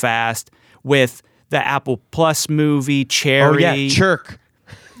serious too fast with the Apple Plus movie, Cherry. Oh, yeah, Chirk.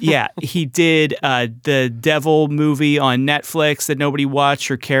 Yeah, he did the Devil movie on Netflix that nobody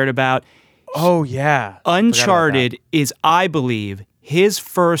watched or cared about. Oh, yeah. Uncharted is, I believe, his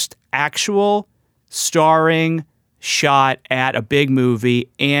first actual starring shot at a big movie,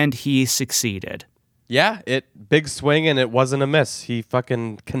 and he succeeded. Yeah, big swing, and it wasn't a miss. He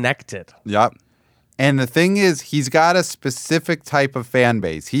fucking connected. Yep. And the thing is, he's got a specific type of fan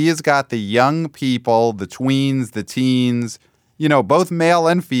base. He has got the young people, the tweens, the teens, you know, both male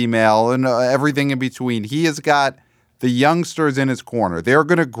and female, and everything in between. He has got the youngsters in his corner. They're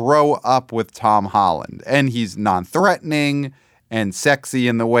going to grow up with Tom Holland, and he's non-threatening and sexy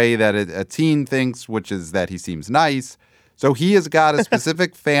in the way that a teen thinks, which is that he seems nice. So he has got a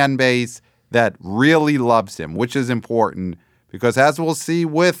specific fan base that really loves him, which is important because as we'll see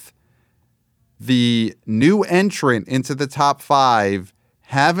with the new entrant into the top 5,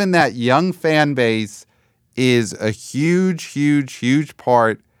 having that young fan base is a huge, huge, huge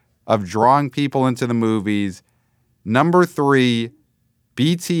part of drawing people into the movies. Number 3,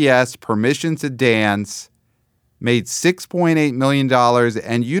 BTS, Permission to Dance, made $6.8 million,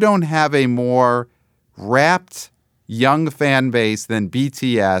 and you don't have a more wrapped young fan base than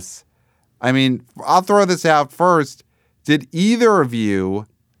BTS. I mean, I'll throw this out first. Did either of you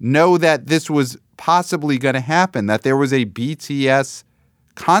know that this was possibly going to happen, that there was a BTS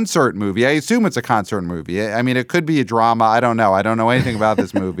concert movie? I assume it's a concert movie. I mean, it could be a drama. I don't know. I don't know anything about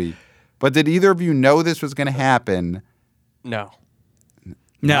this movie. But did either of you know this was going to happen? No,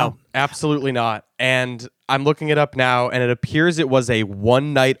 absolutely not. And I'm looking it up now, and it appears it was a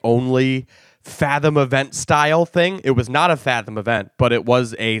one-night only Fathom event style thing. It was not a Fathom event, but it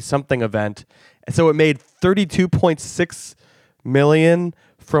was a something event. So it made $32.6 million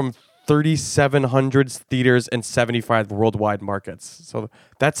from 3,700 theaters and 75 worldwide markets. So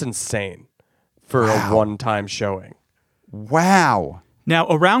that's insane for a one-time showing. Wow. Now,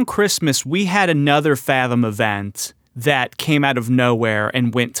 around Christmas, we had another Fathom event that came out of nowhere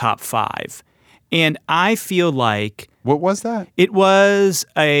and went top 5. And I feel like What was that? it was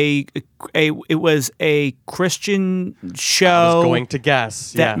a Christian show. I was going to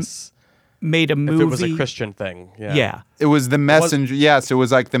guess, that yes. Made a movie. If it was a Christian thing, yeah. Yeah. It was The Messenger. Yes, it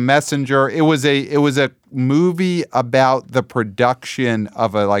was like The Messenger. It was a movie about the production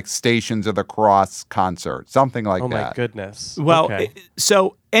of a like Stations of the Cross concert, something like Oh that. my goodness. Well, Okay.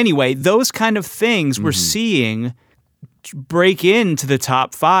 so anyway, those kind of things we're seeing break into the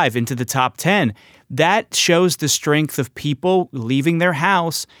top 5, into the top 10. That shows the strength of people leaving their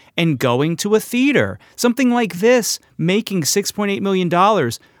house and going to a theater. Something like this, making $6.8 million.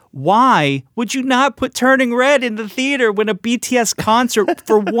 Why would you not put Turning Red in the theater when a BTS concert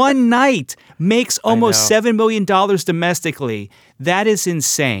for one night makes almost $7 million domestically? That is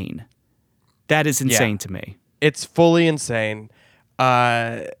insane. That is insane to me. It's fully insane.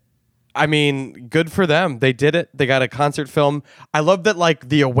 I mean, good for them. They did it. They got a concert film. I love that, like,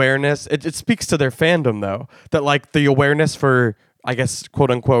 the awareness. It speaks to their fandom, though. That, like, the awareness for, I guess,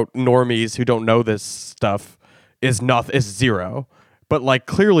 quote-unquote, normies who don't know this stuff is zero. But, like,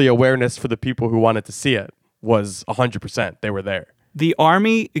 clearly awareness for the people who wanted to see it was 100%. They were there. The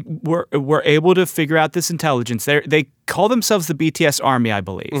Army were able to figure out this intelligence. They call themselves the BTS Army, I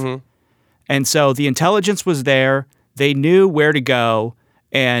believe. Mm-hmm. And so the intelligence was there. They knew where to go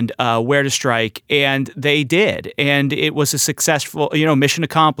and where to strike, and they did. And it was a successful, mission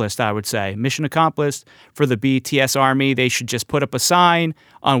accomplished, I would say. Mission accomplished for the BTS Army. They should just put up a sign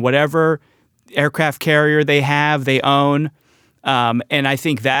on whatever aircraft carrier they own. And I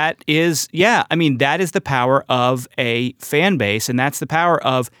think that is, that is the power of a fan base, and that's the power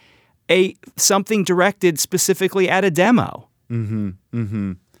of something directed specifically at a demo. Mm-hmm.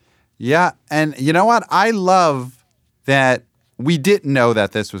 Mm-hmm. Yeah, and you know what? I love that we didn't know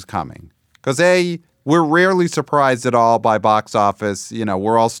that this was coming. Because we're rarely surprised at all by box office.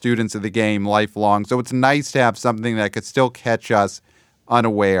 We're all students of the game lifelong, so it's nice to have something that could still catch us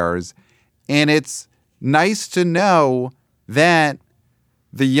unawares. And it's nice to know that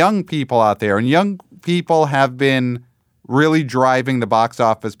the young people out there, and young people have been really driving the box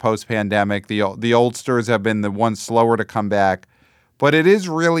office post-pandemic. The oldsters have been the ones slower to come back. But it is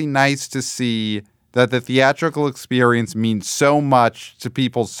really nice to see that the theatrical experience means so much to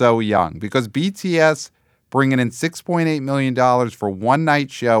people so young. Because BTS bringing in $6.8 million for one-night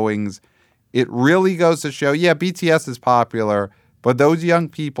showings, it really goes to show, BTS is popular, but those young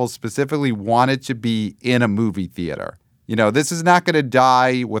people specifically wanted to be in a movie theater. This is not going to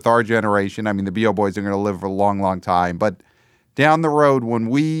die with our generation. I mean, the B.O. Boys are going to live for a long, long time. But down the road, when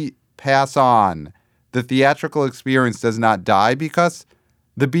we pass on, the theatrical experience does not die because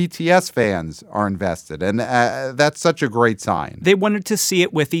the BTS fans are invested. And that's such a great sign. They wanted to see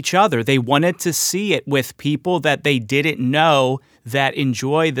it with each other. They wanted to see it with people that they didn't know that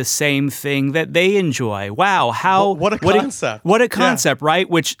enjoy the same thing that they enjoy. Wow, what a concept. What a concept, right?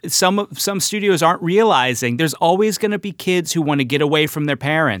 Which some studios aren't realizing. There's always going to be kids who want to get away from their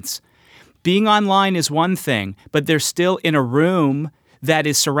parents. Being online is one thing, but they're still in a room that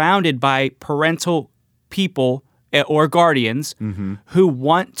is surrounded by parental people or guardians who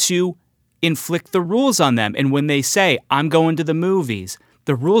want to inflict the rules on them. And when they say, I'm going to the movies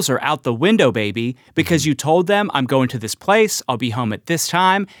the rules are out the window, baby, because you told them, I'm going to this place, I'll be home at this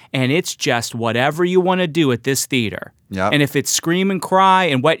time, and it's just whatever you want to do at this theater. Yep. And if it's scream and cry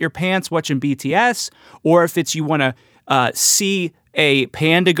and wet your pants watching BTS, or if it's you want to see a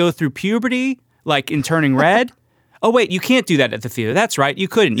panda go through puberty, like in Turning Red. Oh, wait, you can't do that at the theater. That's right. You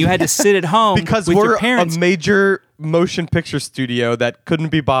couldn't. You had to sit at home because with we're your parents. a major motion picture studio that couldn't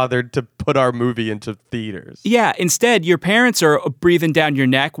be bothered to put our movie into theaters. Yeah, instead, your parents are breathing down your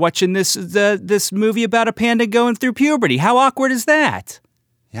neck watching this movie about a panda going through puberty. How awkward is that?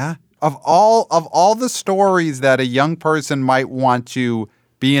 Yeah. Of all the stories that a young person might want to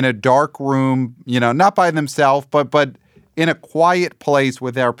be in a dark room, not by themselves, but in a quiet place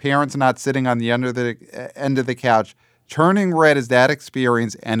with their parents not sitting on the end of the couch, Turning Red is that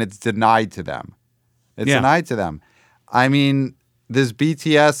experience, and it's denied to them. It's denied to them. I mean, this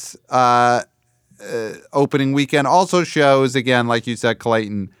BTS opening weekend also shows, again, like you said,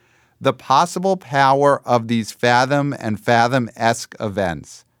 Clayton, the possible power of these Fathom and Fathom-esque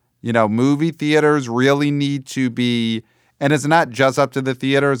events. Movie theaters really need to be... And it's not just up to the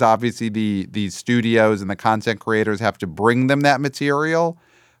theaters. Obviously, the studios and the content creators have to bring them that material.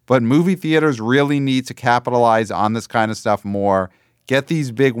 But movie theaters really need to capitalize on this kind of stuff more. Get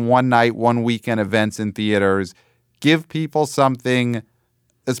these big one-night, one-weekend events in theaters. Give people something,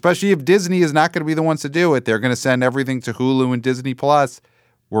 especially if Disney is not going to be the ones to do it. They're going to send everything to Hulu and Disney+.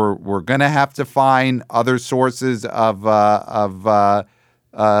 We're going to have to find other sources of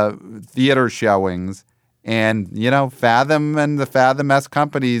theater showings. And, Fathom and the Fathom-esque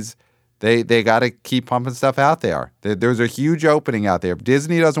companies, they got to keep pumping stuff out there. There's a huge opening out there. If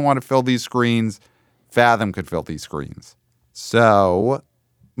Disney doesn't want to fill these screens, Fathom could fill these screens. So,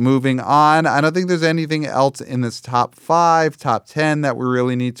 moving on, I don't think there's anything else in this top 5, top 10 that we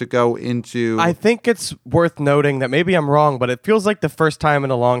really need to go into. I think it's worth noting that maybe I'm wrong, but it feels like the first time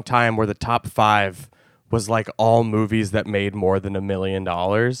in a long time where the top 5 was like all movies that made more than $1 million.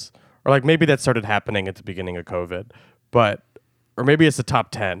 Or like maybe that started happening at the beginning of COVID, or maybe it's the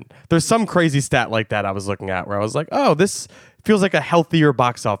top 10. There's some crazy stat like that I was looking at where I was like, oh, this feels like a healthier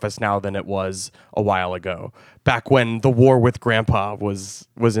box office now than it was a while ago, back when The War with Grandpa was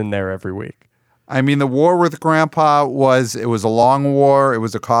in there every week. I mean, The War with Grandpa was a long war. It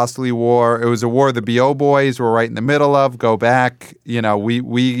was a costly war. It was a war the B.O. Boys were right in the middle of. Go back.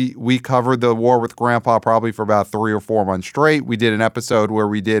 We covered The War with Grandpa probably for about 3 or 4 months straight. We did an episode where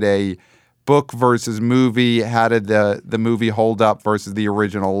we did a book versus movie. How did the movie hold up versus the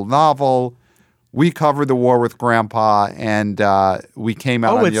original novel? We covered The War with Grandpa, and we came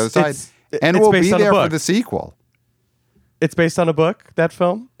out on the other side. And we'll be there for the sequel. It's based on a book, that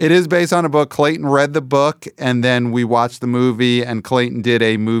film? It is based on a book. Clayton read the book, and then we watched the movie, and Clayton did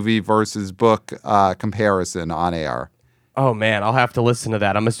a movie versus book comparison on air. Oh, man, I'll have to listen to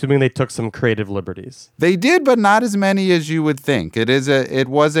that. I'm assuming they took some creative liberties. They did, but not as many as you would think. It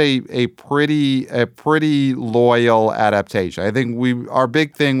was a pretty loyal adaptation. I think our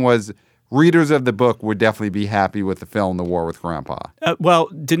big thing was readers of the book would definitely be happy with the film The War with Grandpa. Well,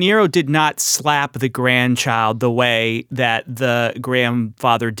 De Niro did not slap the grandchild the way that the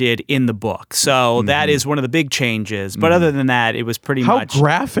grandfather did in the book. So that is one of the big changes. But other than that, it was pretty much... How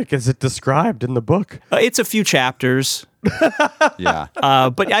graphic is it described in the book? It's a few chapters. Yeah.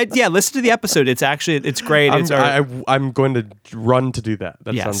 Listen to the episode. It's great. I'm going to run to do that.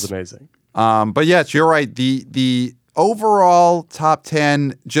 That sounds amazing. But yes, you're right. The overall top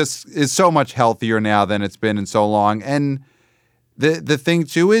 10 just is so much healthier now than it's been in so long. And the thing,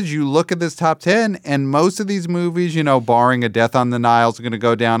 too, is you look at this top 10, and most of these movies, barring A Death on the Nile is going to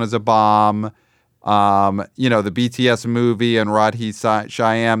go down as a bomb. The BTS movie and Radhi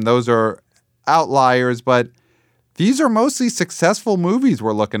Shyam, those are outliers, but these are mostly successful movies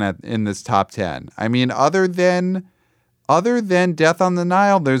we're looking at in this top 10. I mean, other than Death on the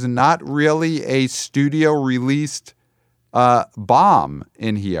Nile, there's not really a studio-released bomb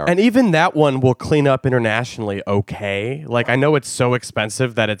in here. And even that one will clean up internationally okay. Like, I know it's so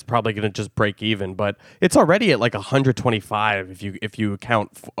expensive that it's probably going to just break even, but it's already at like 125 if you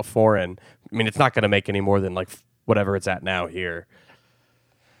count a foreign. I mean, it's not going to make any more than like whatever it's at now here.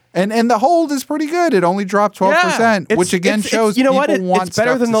 And the hold is pretty good. It only dropped 12%, which again shows people want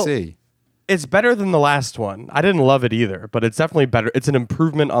stuff to see. It's better than the last one. I didn't love it either, but it's definitely better. It's an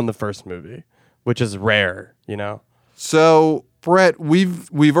improvement on the first movie, which is rare, So, Brett,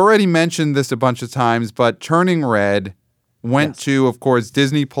 we've already mentioned this a bunch of times, but Turning Red went to, of course,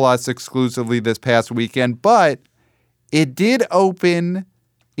 Disney Plus exclusively this past weekend, but it did open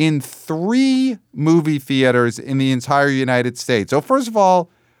in 3 movie theaters in the entire United States. So, first of all,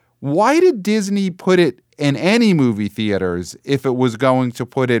 why did Disney put it in any movie theaters if it was going to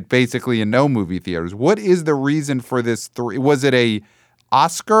put it basically in no movie theaters. What is the reason for this 3? Was it a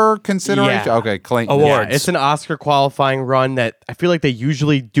Oscar consideration? Yeah. Okay, Clayton. Awards. Yeah, it's an Oscar qualifying run that I feel like they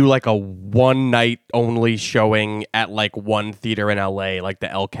usually do like a one night only showing at like one theater in LA, like the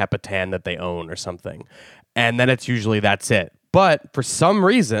El Capitan that they own or something. And then it's usually that's it. But for some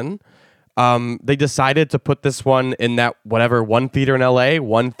reason, they decided to put this one in that one theater in LA,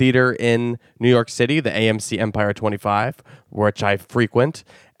 one theater in New York City, the AMC Empire 25, which I frequent.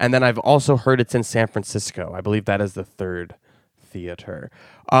 And then I've also heard it's in San Francisco. I believe that is the third theater.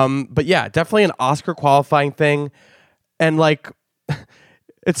 But yeah, definitely an Oscar qualifying thing. And like,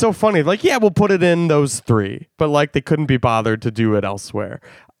 it's so funny. Like, yeah, we'll put it in those 3, but like they couldn't be bothered to do it elsewhere.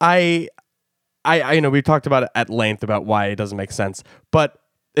 I we talked about it at length about why it doesn't make sense. But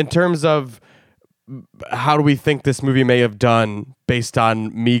in terms of how do we think this movie may have done based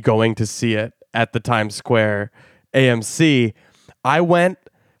on me going to see it at the Times Square AMC, I went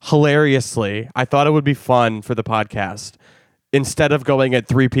hilariously. I thought it would be fun for the podcast. Instead of going at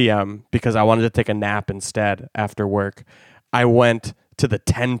 3 p.m. because I wanted to take a nap instead after work, I went to the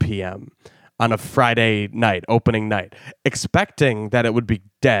 10 p.m. on a Friday night, opening night, expecting that it would be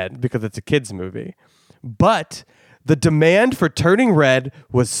dead because it's a kids movie. But the demand for Turning Red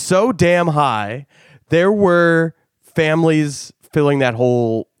was so damn high, there were families filling that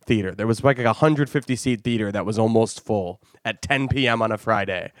whole theater. There was like a 150-seat theater that was almost full at 10 p.m. on a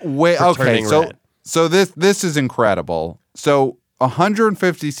Friday. Wait, okay, so this is incredible. So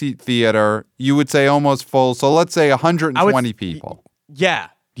 150-seat theater, you would say almost full. So let's say 120 people. Yeah,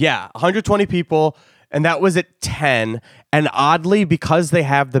 120 people, and that was at 10. And oddly, because they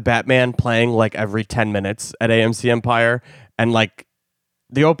have the Batman playing like every 10 minutes at AMC Empire, and like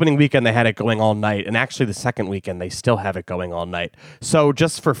the opening weekend they had it going all night, and actually the second weekend they still have it going all night. So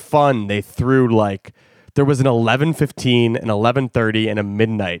just for fun, they threw like there was an 11:15, an 11:30, and a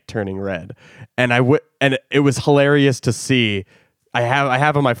midnight Turning Red, and and it was hilarious to see. I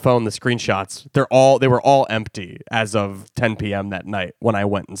have on my phone the screenshots. They were all empty as of 10 p.m. that night when I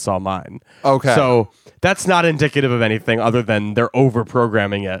went and saw mine. Okay. So that's not indicative of anything other than they're over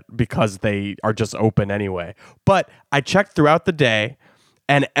programming it because they are just open anyway. But I checked throughout the day,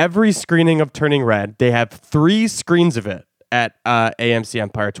 and every screening of Turning Red, they have 3 screens of it at AMC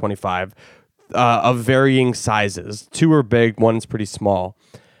Empire 25 of varying sizes. 2 are big, one's pretty small.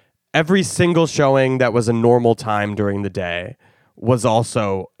 Every single showing that was a normal time during the day was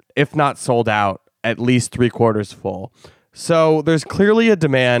also, if not sold out, at least 3/4 full. So there's clearly a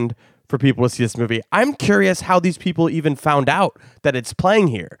demand for people to see this movie. I'm curious how these people even found out that it's playing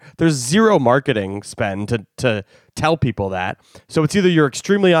here. There's zero marketing spend to tell people that. So it's either you're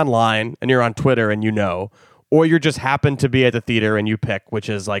extremely online and you're on Twitter and you know, or you just happen to be at the theater and you pick, which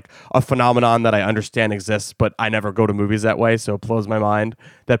is like a phenomenon that I understand exists, but I never go to movies that way, so it blows my mind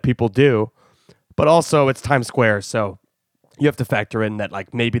that people do. But also, it's Times Square, so you have to factor in that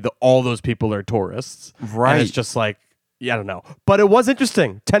like maybe all those people are tourists. Right. And it's just like, yeah, I don't know. But it was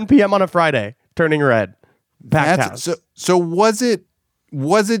interesting. 10 p.m. on a Friday, Turning Red. Packed house. So was it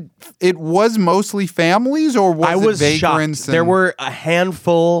was mostly families, or was I was vagrants? shocked. There were a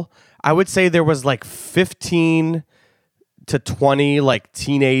handful. I would say there was like 15 to 20 like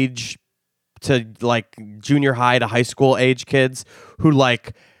teenage to like junior high to high school age kids who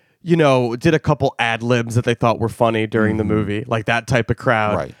like, you know, did a couple ad libs that they thought were funny during the movie, like that type of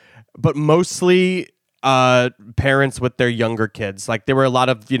crowd. Right. But mostly parents with their younger kids. Like there were a lot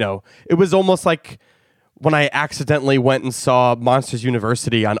of, you know, it was almost like when I accidentally went and saw Monsters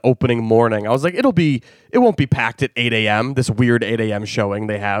University on opening morning, I was like, it won't be packed at 8 a.m., this weird 8 a.m. showing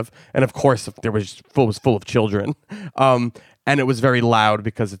they have. And of course, it was full of children. And it was very loud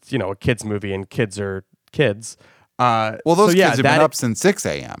because it's, you know, a kid's movie and kids are kids. Well, those kids have been up since 6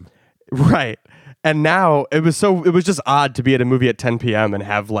 a.m. Right. And now it was just odd to be at a movie at 10 p.m. and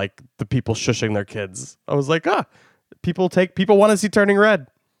have like the people shushing their kids. I was like, people want to see Turning Red.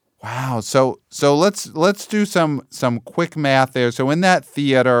 Wow. So let's do some quick math there. So in that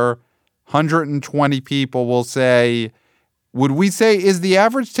theater, 120 people, we'll say, would we say, is the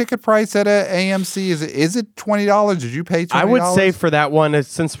average ticket price at a AMC, is it $20? Did you pay $20? I would say for that one,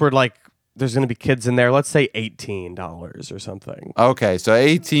 since we're like, there's going to be kids in there, let's say $18 or something. Okay, so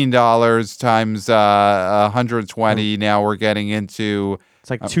 $18 times 120. Now we're getting into, it's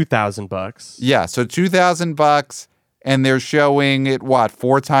like $2,000. Yeah, so $2,000, and they're showing it what,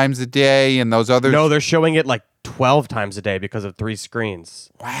 4 times a day, and those others? No, they're showing it like 12 times a day because of 3 screens.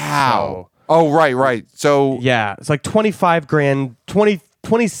 Wow. Oh, right. So yeah, it's like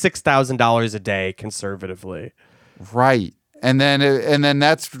 $26,000 a day conservatively. Right. And then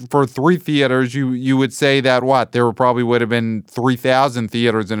that's for 3 theaters. You would say that there probably would have been 3,000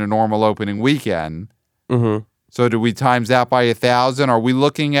 theaters in a normal opening weekend. Mm-hmm. So do we times that by 1,000? Are we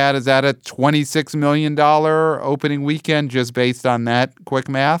looking at, is that a $26 million opening weekend just based on that quick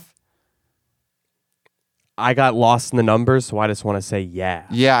math? I got lost in the numbers, so I just want to say yeah.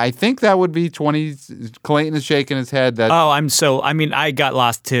 Yeah, I think that would be 20. Clayton is shaking his head. That I got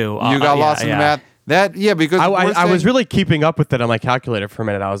lost too. You got lost in the math? Because I was really keeping up with it on my calculator for a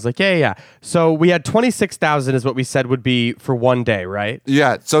minute. I was like, yeah. So we had 26,000 is what we said would be for one day, right?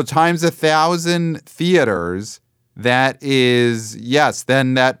 Yeah. So times 1,000 theaters, that is, yes,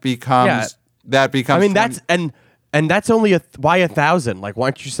 then that becomes. I mean, that's only why 1,000? Like, why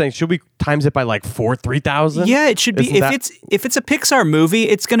aren't you saying, should we times it by like 3,000? Yeah, it should be. If it's a Pixar movie,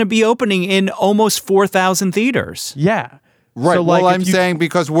 it's going to be opening in almost 4,000 theaters. Yeah. Right. So, well, I'm saying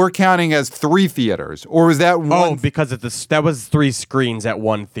because we're counting as 3 theaters, or is that one? Oh, because that was 3 screens at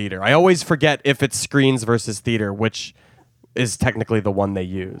one theater. I always forget if it's screens versus theater, which is technically the one they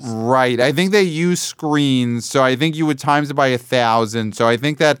use. Right. I think they use screens, so I think you would times it by 1,000. So I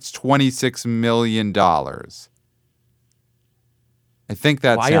think that's $26 million. I think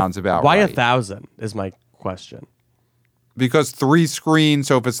that sounds about right. Why 1,000 is my question. Because 3 screens,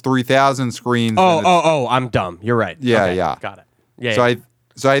 so if it's 3,000 screens. I'm dumb. You're right. Yeah, okay, yeah. Got it. Yeah.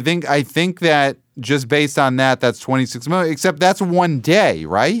 So I think that just based on that, that's 26 million. Except that's one day,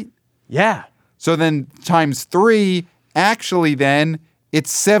 right? Yeah. So then times 3, actually, then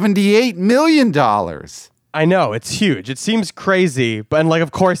it's $78 million. I know, it's huge. It seems crazy, but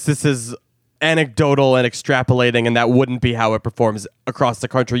of course, this is anecdotal and extrapolating, and that wouldn't be how it performs across the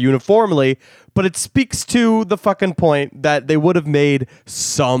country uniformly, but it speaks to the fucking point that they would have made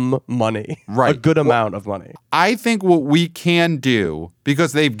some money. Right. A good amount of money. I think what we can do,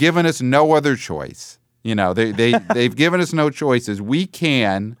 because they've given us no other choice, they've given us no choices, we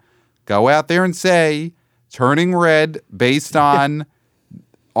can go out there and say, Turning Red, based on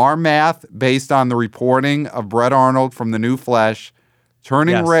our math, based on the reporting of Brett Arnold from The New Flesh,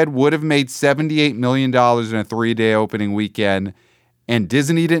 Turning Red would have made $78 million in a 3-day opening weekend, and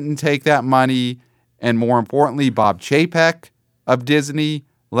Disney didn't take that money, and more importantly, Bob Chapek of Disney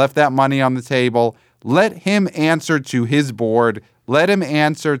left that money on the table. Let him answer to his board. Let him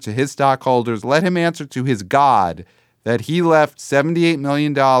answer to his stockholders. Let him answer to his God that he left $78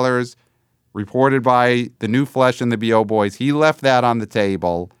 million reported by The New Flesh and the B.O. Boys. He left that on the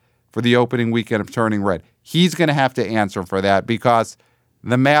table for the opening weekend of Turning Red. He's going to have to answer for that because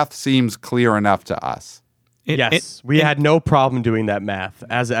the math seems clear enough to us. We had no problem doing that math,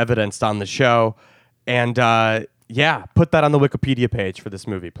 as evidenced on the show. And put that on the Wikipedia page for this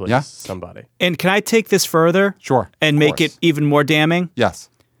movie, please, somebody. And can I take this further? Sure. And make it even more damning?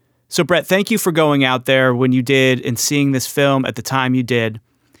 Yes. So, Brett, thank you for going out there when you did and seeing this film at the time you did.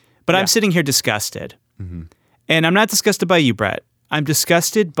 But I'm sitting here disgusted. Mm-hmm. And I'm not disgusted by you, Brett. I'm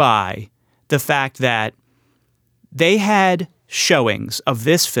disgusted by the fact that they had showings of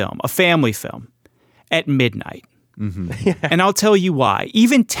this film, a family film, at midnight. Mm-hmm. And I'll tell you why.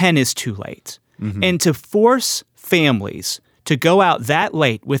 Even 10 is too late. Mm-hmm. And to force families to go out that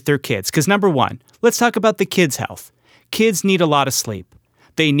late with their kids, because number one, let's talk about the kids' health. Kids need a lot of sleep.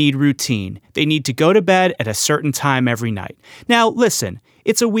 They need routine. They need to go to bed at a certain time every night. Now, listen,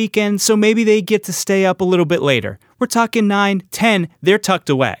 it's a weekend, so maybe they get to stay up a little bit later. We're talking 9, 10, they're tucked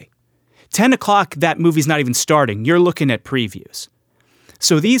away. 10 o'clock, that movie's not even starting. You're looking at previews.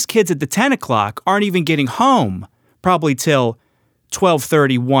 So these kids at the 10 o'clock aren't even getting home probably till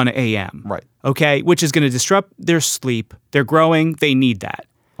 12:30, 1 a.m. Right. Okay? Which is going to disrupt their sleep. They're growing. They need that.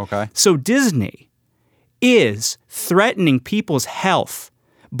 Okay. So Disney is threatening people's health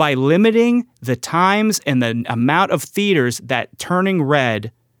by limiting the times and the amount of theaters that Turning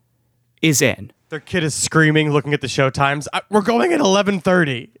Red is in. Their kid is screaming, looking at the show times. We're going at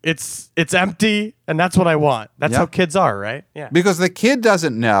 11:30. It's empty, and that's what I want. That's how kids are, right? Yeah. Because the kid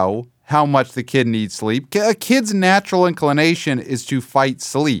doesn't know how much the kid needs sleep. A kid's natural inclination is to fight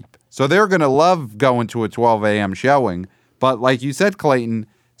sleep. So they're going to love going to a 12 a.m. showing. But like you said, Clayton,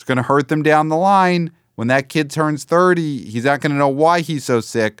 it's going to hurt them down the line. When that kid turns 30, he's not going to know why he's so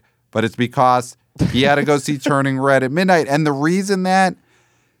sick, but it's because he had to go see Turning Red at midnight. And the reason that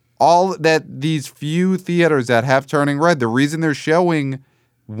these few theaters that have Turning Red, the reason they're showing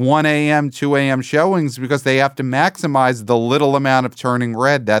 1 a.m., 2 a.m. showings is because they have to maximize the little amount of Turning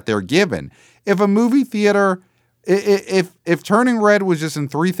Red that they're given. If a movie theater, if Turning Red was just in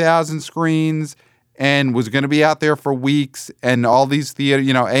 3,000 screens and was going to be out there for weeks and all these theaters,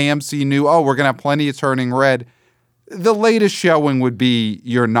 AMC knew, we're going to have plenty of Turning Red, the latest showing would be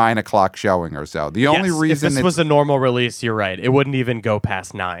your 9 o'clock showing or so. The only reason if this was a normal release, you're right. It wouldn't even go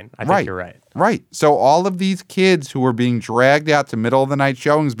past 9. I think you're right. Right. So all of these kids who are being dragged out to middle of the night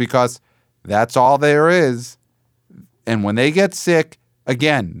showings because that's all there is. And when they get sick,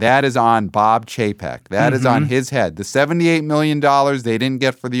 again, that is on Bob Chapek. That is on his head. The $78 million they didn't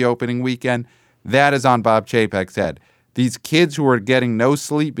get for the opening weekend, that is on Bob Chapek's head. These kids who are getting no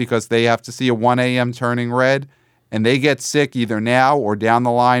sleep because they have to see a 1 a.m. turning red, and they get sick either now or down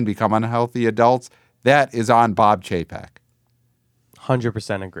the line, become unhealthy adults, that is on Bob Chapek.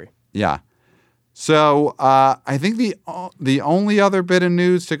 100% agree. Yeah. So I think the only other bit of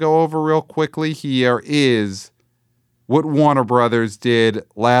news to go over real quickly here is what Warner Brothers did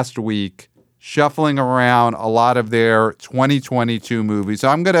last week, shuffling around a lot of their 2022 movies. So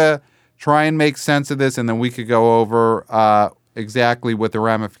I'm going to try and make sense of this, and then we could go over exactly what the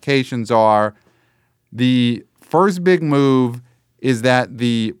ramifications are. The first big move is that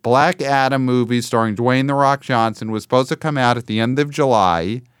the Black Adam movie starring Dwayne "The Rock" Johnson was supposed to come out at the end of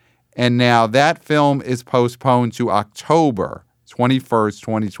July, and now that film is postponed to October 21st,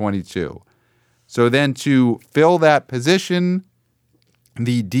 2022. So then to fill that position,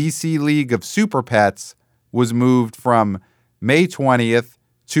 the DC League of Super Pets was moved from May 20th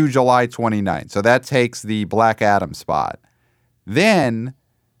to July 29th. So that takes the Black Adam spot. Then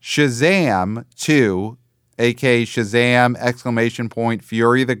Shazam 2, aka Shazam!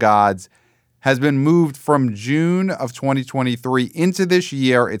 Fury of the Gods, has been moved from June of 2023 into this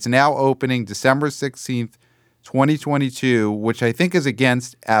year. It's now opening December 16th, 2022, which I think is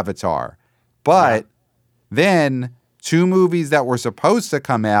against Avatar. But then 2 movies that were supposed to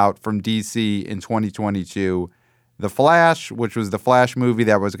come out from DC in 2022, The Flash, which was the Flash movie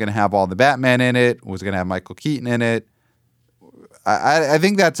that was going to have all the Batman in it, was going to have Michael Keaton in it. I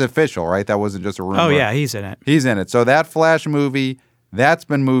think that's official, right? That wasn't just a rumor. Oh, yeah, he's in it. He's in it. So that Flash movie, that's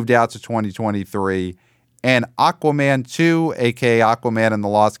been moved out to 2023. And Aquaman 2, a.k.a. Aquaman and the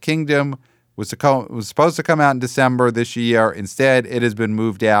Lost Kingdom, was supposed to come out in December this year. Instead, it has been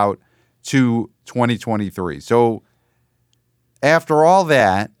moved out to 2023. So after all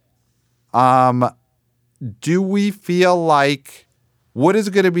that, do we feel like, what is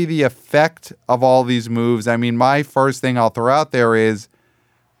going to be the effect of all these moves? I mean, my first thing I'll throw out there is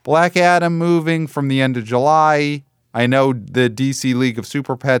Black Adam moving from the end of July. I know the DC League of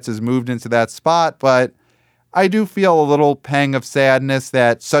Super Pets has moved into that spot, but I do feel a little pang of sadness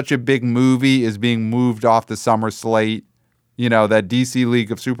that such a big movie is being moved off the summer slate. You know, that DC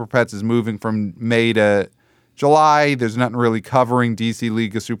League of Super Pets is moving from May to July. There's nothing really covering DC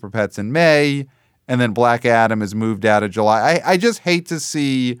League of Super Pets in May. And then Black Adam is moved out of July. I just hate to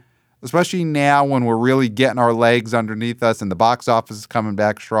see, especially now when we're really getting our legs underneath us and the box office is coming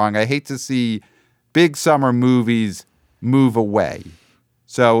back strong, I hate to see big summer movies move away.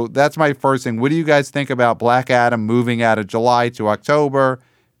 So that's my first thing. What do you guys think about Black Adam moving out of July to October?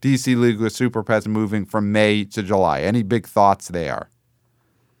 DC League of Super Pets moving from May to July. Any big thoughts there?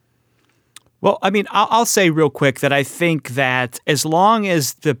 Well, I mean, I'll say real quick that I think that as long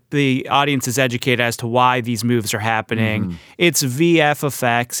as the audience is educated as to why these moves are happening, it's VF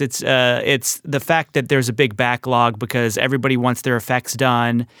effects. It's the fact that there's a big backlog because everybody wants their effects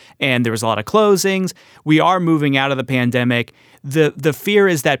done, and there was a lot of closings. We are moving out of the pandemic. The fear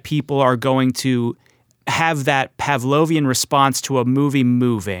is that people are going to have that Pavlovian response to a movie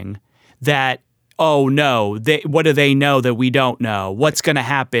moving that, oh no, what do they know that we don't know? What's going to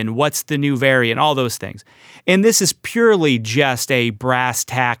happen? What's the new variant? All those things. And this is purely just a brass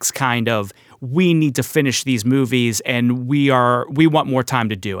tacks kind of, we need to finish these movies and we want more time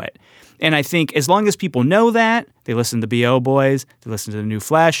to do it. And I think as long as people know that, they listen to BO Boys, they listen to the new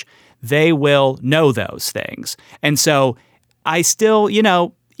Flesh, they will know those things. And so I still,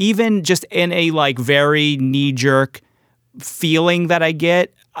 even just in a like very knee-jerk feeling that I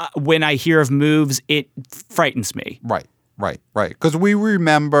get when I hear of moves, it frightens me. Right. Because we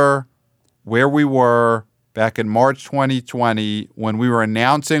remember where we were back in March 2020 when we were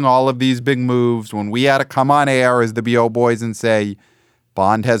announcing all of these big moves, when we had to come on air as the BO Boys and say,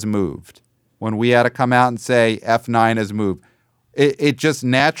 Bond has moved. When we had to come out and say, F9 has moved. It just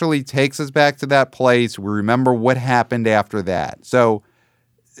naturally takes us back to that place. We remember what happened after that. So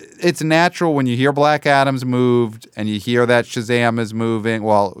it's natural when you hear Black Adam's moved and you hear that Shazam is moving.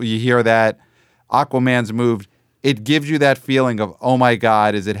 Well, you hear that Aquaman's moved. It gives you that feeling of, oh my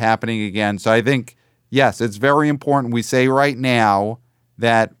God, is it happening again? So I think, yes, it's very important. We say right now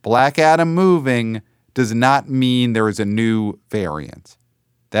that Black Adam moving does not mean there is a new variant.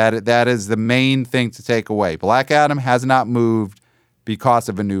 That is the main thing to take away. Black Adam has not moved because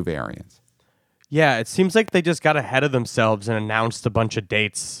of a new variant. Yeah, it seems like they just got ahead of themselves and announced a bunch of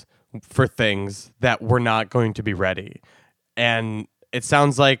dates for things that were not going to be ready. And it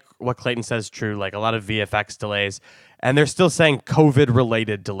sounds like what Clayton says is true, like a lot of VFX delays. And they're still saying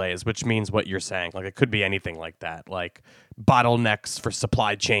COVID-related delays, which means what you're saying. Like, it could be anything like that, like bottlenecks for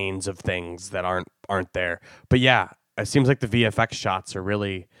supply chains of things that aren't there. But yeah, it seems like the VFX shots are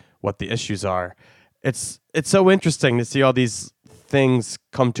really what the issues are. It's so interesting to see all these things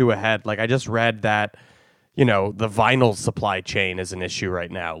come to a head. Like, I just read that, the vinyl supply chain is an issue right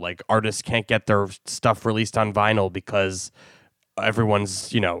now. Like, artists can't get their stuff released on vinyl because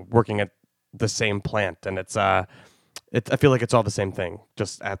everyone's, working at the same plant. And I feel like it's all the same thing,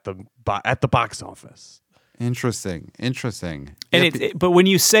 just at the box office. Interesting. But when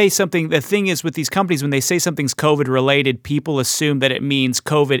you say something, the thing is with these companies, when they say something's COVID related, people assume that it means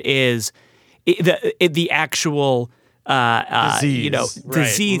COVID is the actual disease.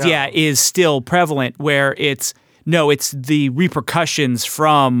 Disease. Right. No. Yeah, is still prevalent. Where it's the repercussions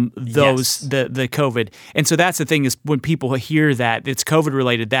from those the COVID. And so that's the thing, is when people hear that it's COVID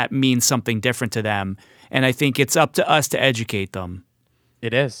related, that means something different to them. And I think it's up to us to educate them.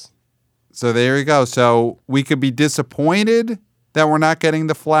 It is. So there you go. So we could be disappointed that we're not getting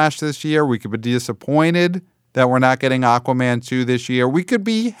The Flash this year. We could be disappointed that we're not getting Aquaman 2 this year. We could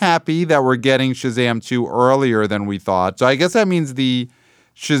be happy that we're getting Shazam 2 earlier than we thought. So I guess that means the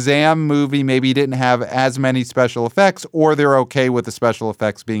Shazam movie maybe didn't have as many special effects, or they're okay with the special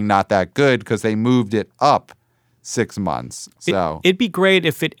effects being not that good because they moved it up 6 months. So it'd be great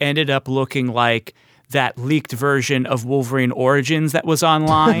if it ended up looking like that leaked version of Wolverine Origins that was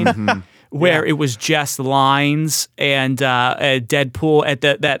online, where it was just lines, and Deadpool at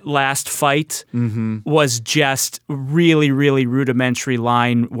that last fight was just really, really rudimentary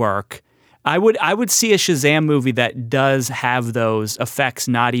line work. I would see a Shazam movie that does have those effects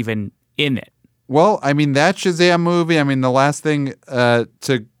not even in it. Well, I mean, that Shazam movie, the last thing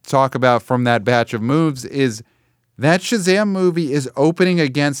to talk about from that batch of moves is that Shazam movie is opening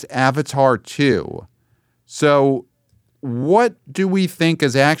against Avatar 2. So what do we think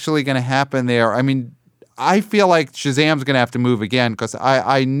is actually going to happen there? I feel like Shazam's going to have to move again, because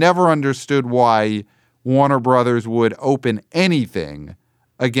I never understood why Warner Brothers would open anything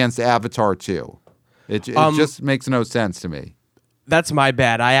against Avatar 2. It just makes no sense to me. That's my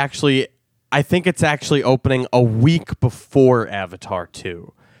bad. I think it's actually opening a week before Avatar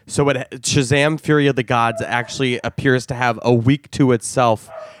 2. So Shazam Fury of the Gods actually appears to have a week to itself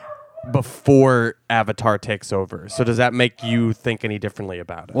before Avatar takes over. So does that make you think any differently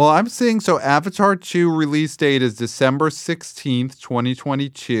about it? Well, I'm seeing, so Avatar 2 release date is December 16th,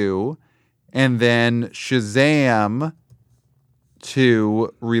 2022. And then Shazam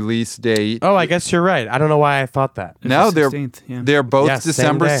 2 release date. Oh, I guess you're right. I don't know why I thought that. No, The they're both Yeah, same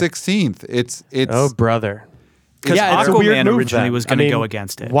December day. 16th. It's Oh, brother. Because Yeah, it's a weird Aquaman move originally then. was going to go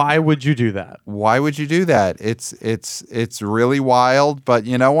against it. Why would you do that? Why would you do that? It's really wild, but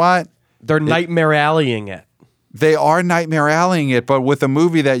you know what? They're Nightmare Alleying it. They are Nightmare Alleying it, but with a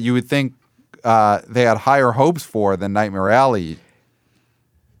movie that you would think they had higher hopes for than Nightmare Alley.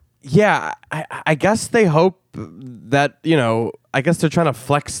 Yeah, I guess they hope that, I guess they're trying to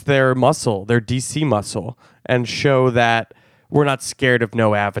flex their muscle, their DC muscle, and show that we're not scared of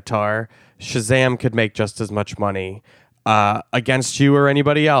no Avatar. Shazam could make just as much money against you or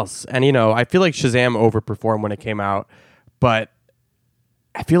anybody else. And, I feel like Shazam overperformed when it came out, but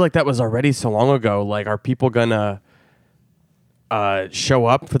I feel like that was already so long ago. Like, are people gonna show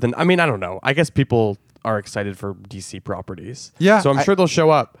up for the... I don't know. I guess people are excited for DC properties. Yeah, So I'm sure they'll show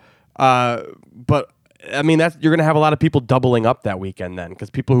up. But, you're going to have a lot of people doubling up that weekend then,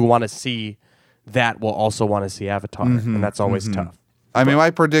 because people who want to see that will also want to see Avatar, and that's always tough.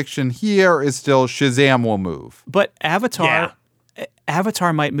 My prediction here is still Shazam will move. But Avatar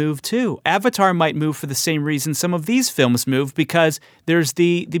might move too. Avatar might move for the same reason some of these films move, because there's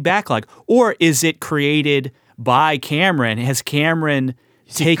the backlog. Or is it created by Cameron? Has Cameron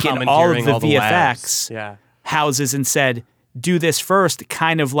taken all of the VFX houses and said, do this first,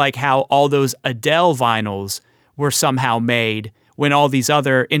 kind of like how all those Adele vinyls were somehow made when all these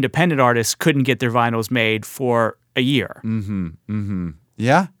other independent artists couldn't get their vinyls made for a year.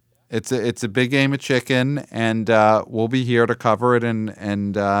 Yeah, it's a big game of chicken, and we'll be here to cover it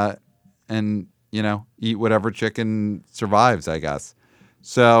and eat whatever chicken survives, I guess.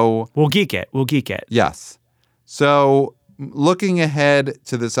 So we'll geek it. Yes. So looking ahead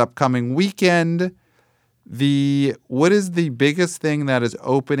to this upcoming weekend, what is the biggest thing that is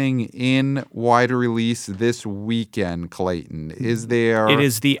opening in wide release this weekend, Clayton? Is there... It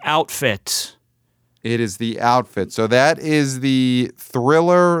is The Outfit. It is The Outfit. So that is the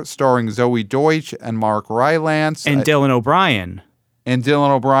thriller starring Zoe Deutsch and Mark Rylance. And Dylan O'Brien. And Dylan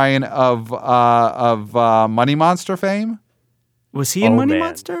O'Brien of Money Monster fame. Was he in Money man.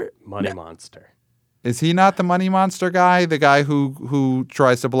 Monster? Money Monster. Is he not the Money Monster guy? The guy who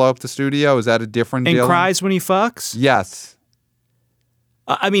tries to blow up the studio? Is that a different And Dylan? cries when he fucks? Yes.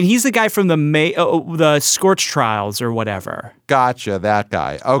 I mean, he's the guy from the Scorch Trials or whatever. Gotcha, that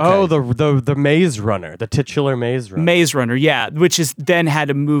guy. Okay. Oh, the Maze Runner, the titular Maze Runner. Maze Runner, yeah, which is then had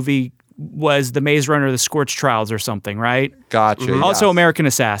a movie, was the Maze Runner, the Scorch Trials or something, right? Gotcha. Mm-hmm. Also yes. American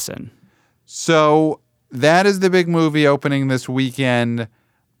Assassin. So that is the big movie opening this weekend.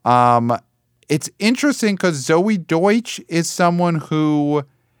 It's interesting because Zoe Deutsch is someone who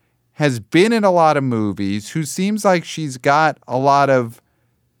has been in a lot of movies, who seems like she's got a lot of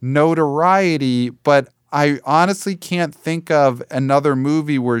notoriety, but I honestly can't think of another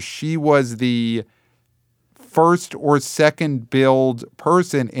movie where she was the first or second billed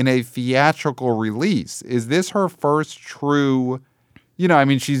person in a theatrical release. Is this her first true, I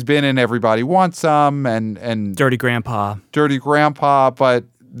mean, she's been in Everybody Wants Some and Dirty Grandpa. Dirty Grandpa, but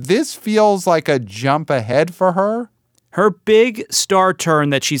this feels like a jump ahead for her. Her big star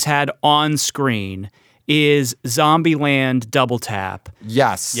turn that she's had on screen is Zombieland Double Tap.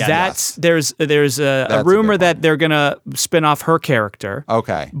 Yes. That's there's a That's a rumor big that they're gonna spin off her character.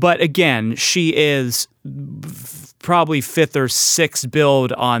 Okay. But again, she is probably fifth or sixth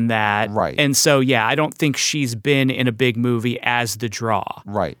build on that. Right. And so, yeah, I don't think she's been in a big movie as the draw.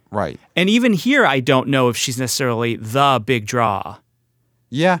 Right. And even here, I don't know if she's necessarily the big draw.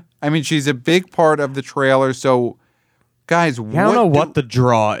 Yeah. I mean, she's a big part of the trailer. So, guys, I don't know what the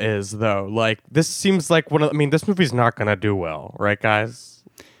draw is, though. Like, this seems like this movie's not going to do well, right, guys?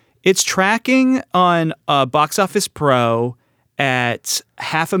 It's tracking on Box Office Pro at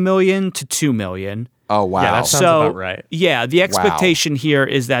 $500,000 to $2 million. Oh, wow. Yeah, that sounds about right. Yeah, the expectation here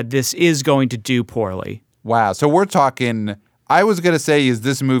is that this is going to do poorly. Wow. So we're talking, I was going to say, is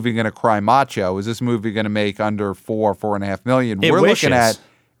this movie going to cry macho? Is this movie going to make under $4.5 million? We're looking at,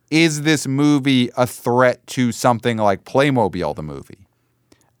 is this movie a threat to something like Playmobil, the movie?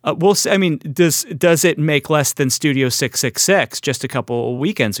 We'll see. I mean, does it make less than Studio 666 just a couple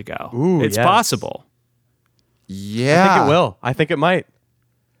weekends ago? Ooh, it's yes. possible. Yeah. I think it will. I think it might.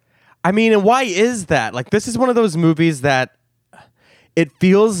 I mean, and why is that? Like, this is one of those movies that it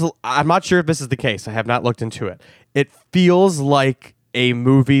feels, I'm not sure if this is the case. I have not looked into it. It feels like a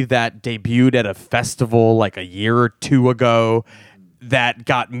movie that debuted at a festival like a year or two ago that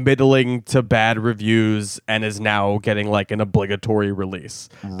got middling to bad reviews and is now getting like an obligatory release.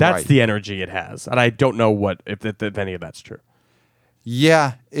 That's Right. the energy it has. And I don't know if any of that's true.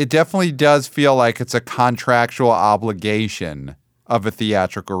 Yeah, it definitely does feel like it's a contractual obligation of a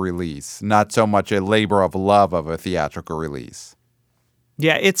theatrical release, not so much a labor of love of a theatrical release.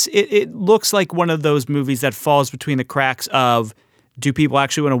 Yeah, it looks like one of those movies that falls between the cracks of, do people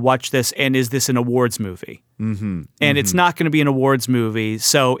actually want to watch this, and is this an awards movie? Mm-hmm. And it's not going to be an awards movie,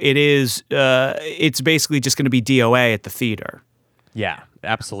 so it is. It's basically just going to be DOA at the theater. Yeah,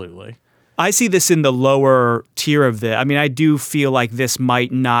 absolutely. I see this in the lower tier of the. I mean, I do feel like this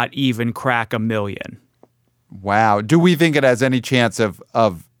might not even crack $1 million. Wow. Do we think it has any chance of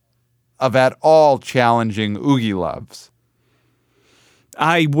at all challenging Oogie Loves?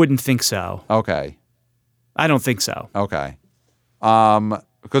 I wouldn't think so. Okay. I don't think so. Okay.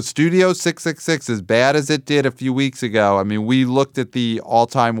 Because Studio 666, as bad as it did a few weeks ago, I mean, we looked at the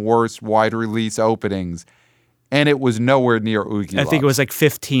all-time worst wide release openings, and it was nowhere near Oogie Loves. I think it was like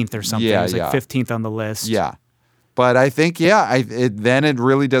 15th or something. Yeah, it was like yeah. 15th on the list. Yeah. But I think, then it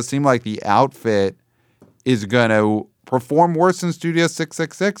really does seem like The Outfit is going to perform worse than Studio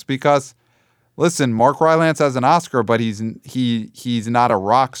 666 because, listen, Mark Rylance has an Oscar, but he's not a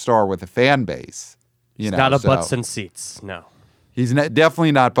rock star with a fan base. Not a butts and seats, no. He's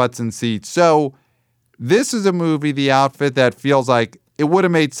definitely not butts and seats. So this is a movie, The Outfit, that feels like it would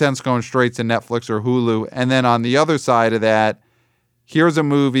have made sense going straight to Netflix or Hulu. And then on the other side of that, here's a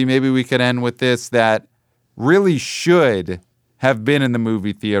movie, maybe we could end with this, that really should have been in the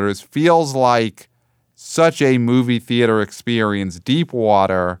movie theaters. Feels like such a movie theater experience. Deep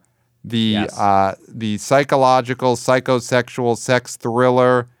Water, the psychological, psychosexual sex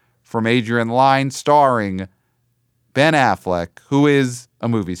thriller from Adrian Lyne, starring Ben Affleck, who is a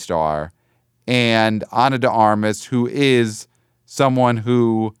movie star, and Ana de Armas, who is someone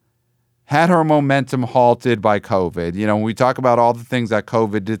who had her momentum halted by COVID. When we talk about all the things that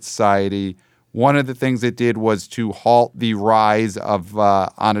COVID did to society, one of the things it did was to halt the rise of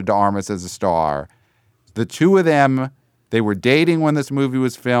Ana de Armas as a star. The two of them, they were dating when this movie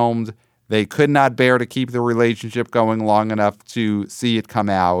was filmed. They could not bear to keep the relationship going long enough to see it come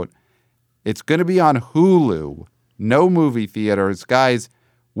out. It's going to be on Hulu. No movie theaters. Guys,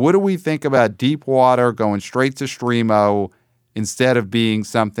 what do we think about Deepwater going straight to Streamo instead of being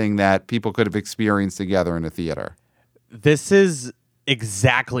something that people could have experienced together in a theater? This is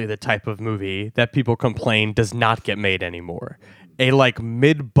exactly the type of movie that people complain does not get made anymore. A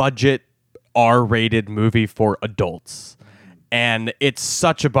mid-budget R-rated movie for adults. And it's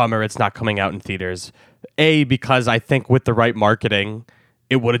such a bummer it's not coming out in theaters. Because I think with the right marketing,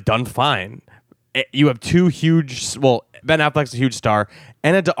 it would have done fine. You have two huge... Well, Ben Affleck's a huge star.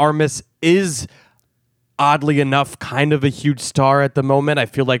 Ana de Armas is, oddly enough, kind of a huge star at the moment. I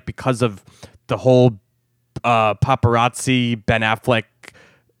feel like because of the whole paparazzi Ben Affleck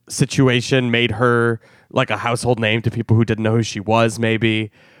situation made her like a household name to people who didn't know who she was,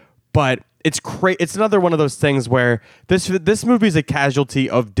 maybe. But it's it's another one of those things where this movie is a casualty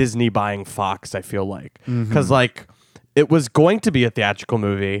of Disney buying Fox, I feel like. Because it was going to be a theatrical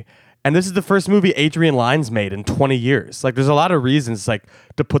movie, and this is the first movie Adrian Lyne's made in 20 years. There's a lot of reasons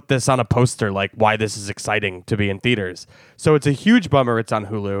to put this on a poster, why this is exciting to be in theaters. So it's a huge bummer it's on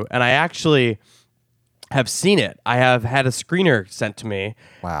Hulu, and I actually have seen it. I have had a screener sent to me.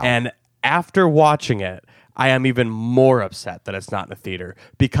 Wow. And after watching it, I am even more upset that it's not in a theater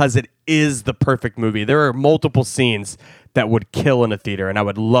because it is the perfect movie. There are multiple scenes that would kill in a theater, and I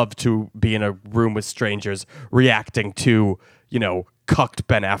would love to be in a room with strangers reacting to, cucked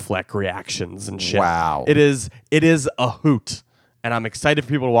Ben Affleck reactions and shit. Wow. It is a hoot, and I'm excited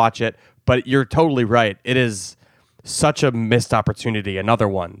for people to watch it, but you're totally right. It is such a missed opportunity, another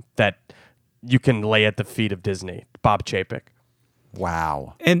one that you can lay at the feet of Disney. Bob Chapek.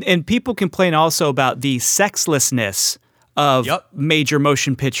 Wow. And people complain also about the sexlessness of major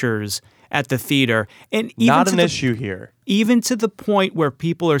motion pictures at the theater. And even not an issue here. Even to the point where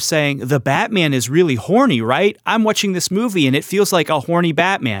people are saying the Batman is really horny, right? I'm watching this movie and it feels like a horny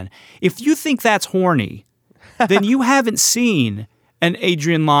Batman. If you think that's horny, then you haven't seen an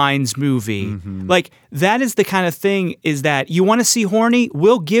Adrian Lyne's movie. That is the kind of thing is that you want to see horny,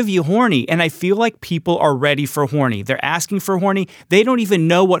 we'll give you horny. And I feel like people are ready for horny. They're asking for horny. They don't even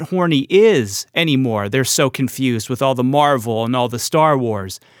know what horny is anymore. They're so confused with all the Marvel and all the Star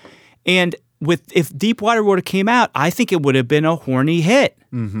Wars. And if Deepwater would have came out, I think it would have been a horny hit.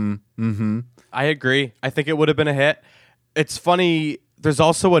 I agree. I think it would have been a hit. It's funny. There's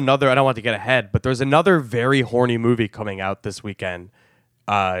also another, I don't want to get ahead, but there's another very horny movie coming out this weekend.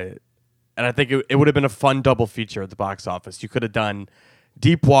 And I think it would have been a fun double feature at the box office. You could have done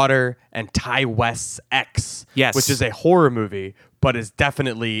Deepwater and Ty West's X, which is a horror movie, but is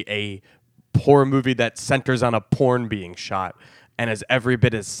definitely a horror movie that centers on a porn being shot and is every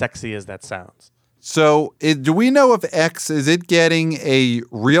bit as sexy as that sounds. So do we know if X, is it getting a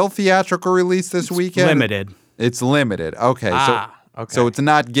real theatrical release this weekend? Limited. It's limited. Okay. So it's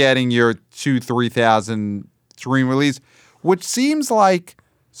not getting your 2,000-3,000 screen release, which seems like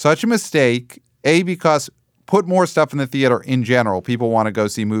such a mistake, because put more stuff in the theater in general. People want to go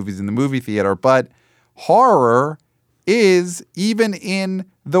see movies in the movie theater, but horror is, even in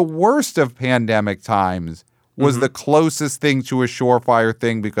the worst of pandemic times, was the closest thing to a surefire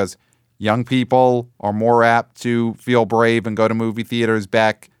thing because young people are more apt to feel brave and go to movie theaters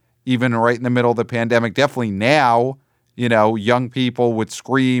back even right in the middle of the pandemic. Definitely now. Young people with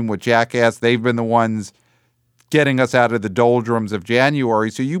Scream, with Jackass, they've been the ones getting us out of the doldrums of January.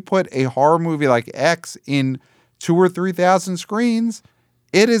 So you put a horror movie like X in 2,000 or 3,000 screens,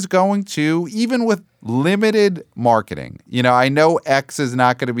 it is going to, even with limited marketing. I know X is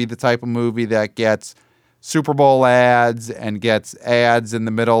not going to be the type of movie that gets Super Bowl ads and gets ads in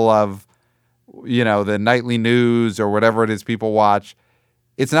the middle of, the nightly news or whatever it is people watch.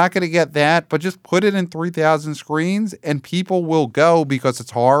 It's not going to get that, but just put it in 3,000 screens and people will go because it's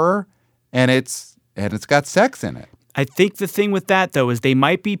horror and it's got sex in it. I think the thing with that, though, is this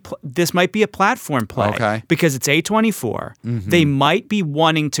might be a platform play because it's A24. They might be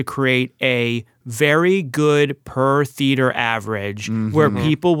wanting to create a very good per theater average where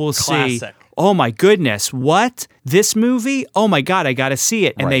people will see, oh my goodness, what? This movie? Oh my God, I got to see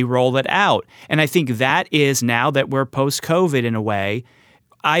it. And they roll it out. And I think that is, now that we're post-COVID in a way,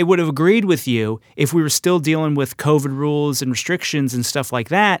 I would have agreed with you if we were still dealing with COVID rules and restrictions and stuff like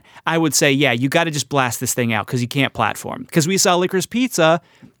that. I would say, yeah, you got to just blast this thing out because you can't platform. Because we saw Licorice Pizza,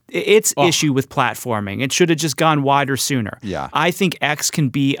 its issue with platforming. It should have just gone wider sooner. Yeah. I think X can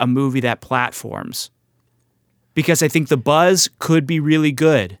be a movie that platforms because I think the buzz could be really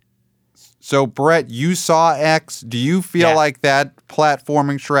good. So, Brett, you saw X. Do you feel like that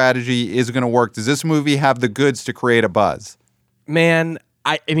platforming strategy is going to work? Does this movie have the goods to create a buzz? Man,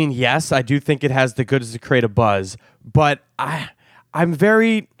 I mean, yes, I do think it has the goods to create a buzz, but I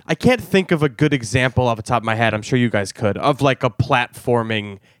can't think of a good example off the top of my head. I'm sure you guys could, of like a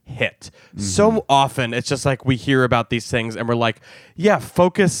platforming hit. So often it's just like we hear about these things and we're like, yeah,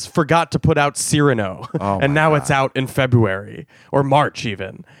 Focus forgot to put out Cyrano and now it's out in February or March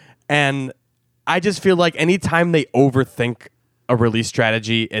even. And I just feel like anytime they overthink a release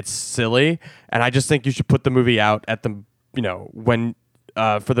strategy, it's silly. And I just think you should put the movie out at the, when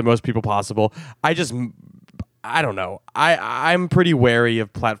for the most people possible. I don't know. I'm pretty wary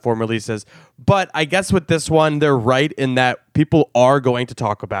of platform releases, but I guess with this one, they're right in that people are going to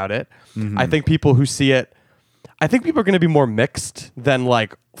talk about it. I think people who see it, I think people are going to be more mixed than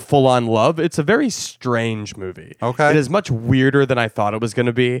like full on love. It's a very strange movie. Okay. It is much weirder than I thought it was going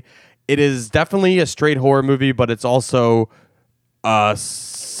to be. It is definitely a straight horror movie, but it's also, I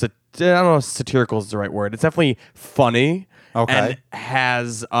don't know if satirical is the right word. It's definitely funny. Okay. And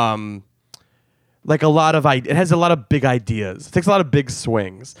has, like it has a lot of big ideas. It takes a lot of big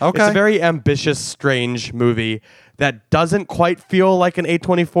swings. Okay. It's a very ambitious, strange movie that doesn't quite feel like an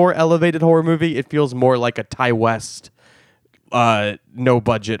A24 elevated horror movie. It feels more like a Ty West, no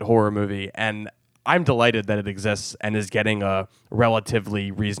budget horror movie. And I'm delighted that it exists and is getting a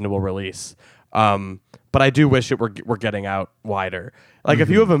relatively reasonable release. But I do wish we're getting out wider. Like if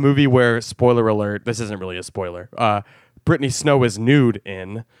you have a movie where, spoiler alert, this isn't really a spoiler, Brittany Snow is nude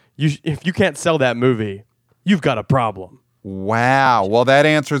in, if you can't sell that movie, you've got a problem. Wow. Well, that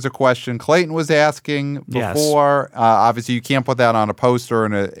answers a question Clayton was asking before. Yes. Obviously, you can't put that on a poster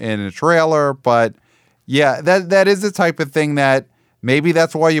in a trailer, but yeah, that is the type of thing that maybe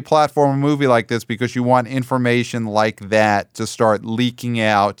that's why you platform a movie like this, because you want information like that to start leaking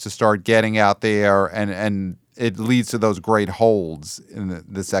out, to start getting out there, and it leads to those great holds in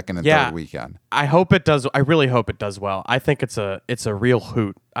the second and third weekend. I hope it does. I really hope it does well. I think it's a real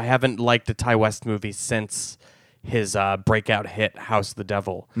hoot. I haven't liked a Ty West movie since his breakout hit House of the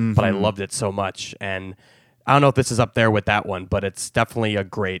Devil, but I loved it so much. And I don't know if this is up there with that one, but it's definitely a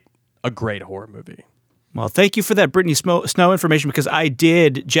great horror movie. Well, thank you for that Brittany Snow information, because I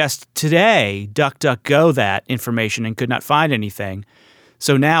did just today DuckDuckGo that information and could not find anything.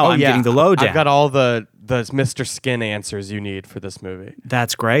 So now I'm getting the lowdown. I've got all the Mr. Skin answers you need for this movie.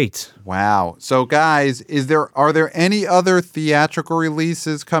 That's great. Wow. So guys, are there any other theatrical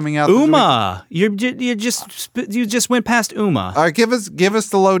releases coming out? Uma. You just went past Uma. All right, give us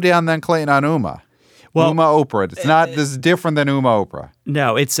the lowdown then, Clayton, on Uma. Well, Uma Oprah. It's not. This is different than Uma Oprah.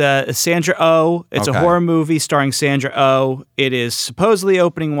 No, it's Sandra Oh. It's a horror movie starring Sandra Oh. It is supposedly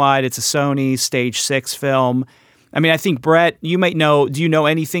opening wide. It's a Sony Stage 6 film. I mean, I think, Brett, you might know. Do you know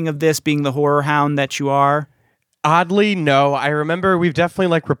anything of this, being the horror hound that you are? Oddly, no. I remember we've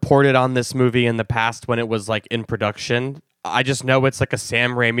definitely reported on this movie in the past when it was in production. I just know it's a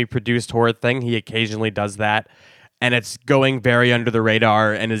Sam Raimi produced horror thing. He occasionally does that. And it's going very under the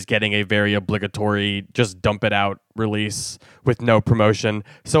radar and is getting a very obligatory just dump it out release with no promotion.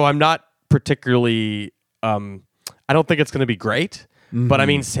 So I'm not particularly, I don't think it's going to be great. But I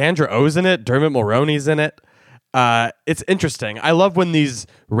mean, Sandra Oh's in it. Dermot Mulroney's in it. It's interesting. I love when these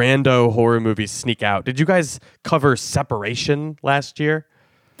rando horror movies sneak out. Did you guys cover Separation last year?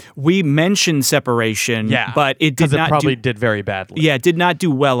 We mentioned Separation, but it did very badly. Yeah, it did not do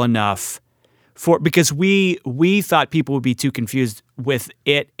well enough. Because we thought people would be too confused with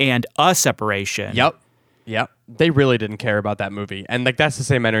it and a Separation. Yep. They really didn't care about that movie. And that's the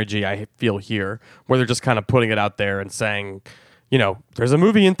same energy I feel here, where they're just kind of putting it out there and saying, there's a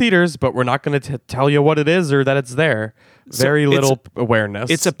movie in theaters, but we're not going to tell you what it is or that it's there. Very little awareness.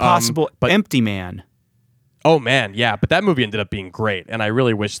 It's a possible Empty Man. Oh, man, yeah. But that movie ended up being great, and I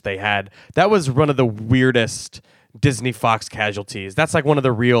really wish they had. That was one of the weirdest Disney Fox casualties. That's one of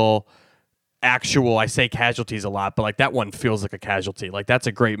the real... actual, I say casualties a lot, but that one feels like a casualty. That's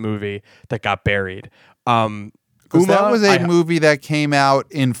a great movie that got buried. Because that was a movie that came out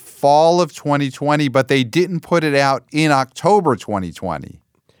in fall of 2020, but they didn't put it out in October 2020.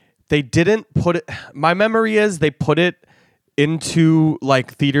 They didn't put it. My memory is they put it into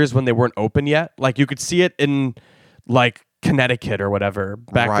theaters when they weren't open yet. You could see it in Connecticut or whatever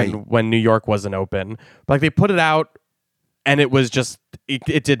back when New York wasn't open. But they put it out. And it was just,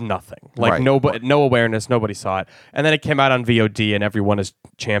 it did nothing. No awareness, nobody saw it. And then it came out on VOD and everyone is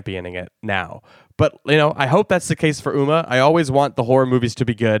championing it now. But, I hope that's the case for Uma. I always want the horror movies to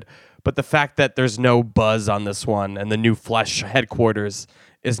be good. But the fact that there's no buzz on this one and the new Flesh headquarters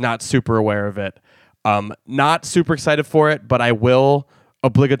is not super aware of it. Not super excited for it, but I will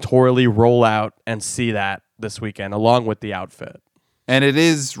obligatorily roll out and see that this weekend along with the outfit. And it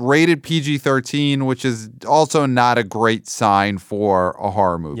is rated PG-13, which is also not a great sign for a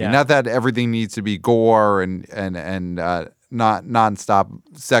horror movie. Yeah. Not that everything needs to be gore and not nonstop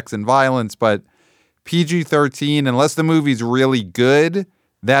sex and violence, but PG-13, unless the movie's really good,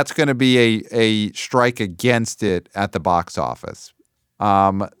 that's going to be a strike against it at the box office.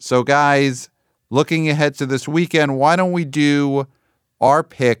 So guys, looking ahead to this weekend, why don't we do our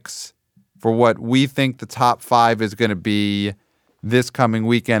picks for what we think the top 5 is going to be this coming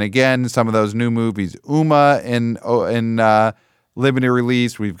weekend? Again, some of those new movies, Uma in limited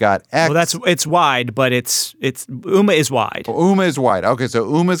release. We've got X. Well, it's wide, but it's Uma is wide. Uma is wide. Okay, so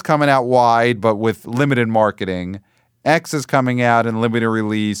Uma's coming out wide, but with limited marketing. X is coming out in limited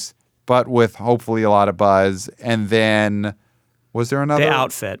release, but with hopefully a lot of buzz. And then, was there another? The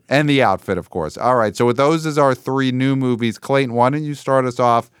Outfit. And The Outfit, of course. All right, so with those as our 3 new movies, Clayton, why don't you start us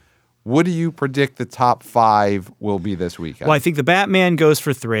off? What do you predict the top 5 will be this weekend? Well, I think The Batman goes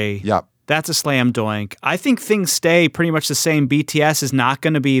for 3. Yep. That's a slam dunk. I think things stay pretty much the same. BTS is not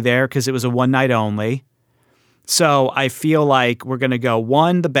going to be there because it was a one night only. So I feel like we're going to go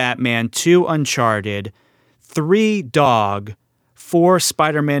 1, The Batman, 2, Uncharted, 3, Dog, 4,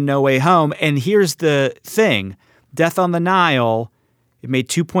 Spider-Man No Way Home. And here's the thing. Death on the Nile, it made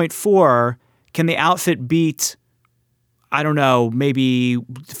 2.4. Can The Outfit beat, I don't know, maybe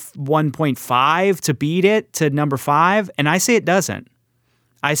 1.5 to beat it to number 5? And I say it doesn't.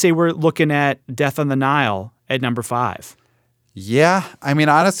 I say we're looking at Death on the Nile at number 5. Yeah, I mean,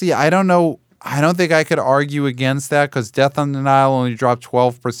 honestly, I don't know. I don't think I could argue against that because Death on the Nile only dropped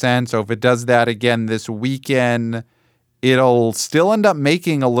 12%. So if it does that again this weekend, it'll still end up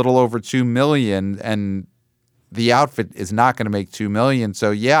making a little over $2 million, and The Outfit is not going to make $2 million.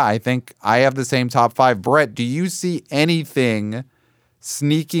 So yeah, I think I have the same top 5. Brett, do you see anything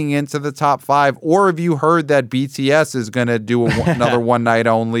sneaking into the top 5, or have you heard that BTS is going to do another one night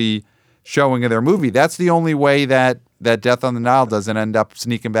only showing of their movie? That's the only way that Death on the Nile doesn't end up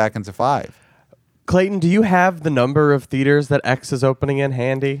sneaking back into 5. Clayton, do you have the number of theaters that X is opening in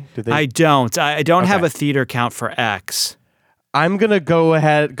handy? I don't. I don't have Okay. a theater count for X. I'm going to go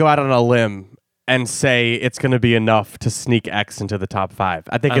out on a limb and say it's going to be enough to sneak X into the top 5.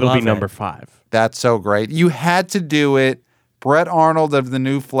 I think it'll be love number it. 5. That's so great. You had to do it. Brett Arnold of The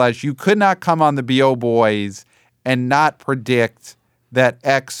New Flesh, you could not come on the B.O. Boys and not predict that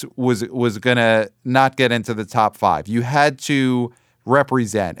X was going to not get into the top 5. You had to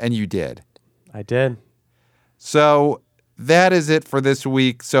represent, and you did. I did. So that is it for this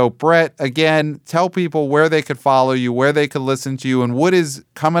week. So, Brett, again, tell people where they could follow you, where they could listen to you, and what is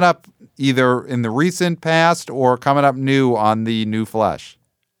coming up either in the recent past or coming up new on The New Flesh.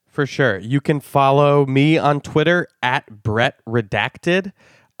 For sure. You can follow me on Twitter at Brett Redacted.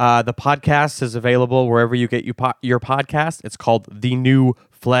 The podcast is available wherever you get your podcast. It's called The New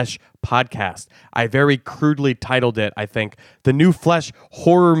Flesh Podcast. I very crudely titled it, I think, The New Flesh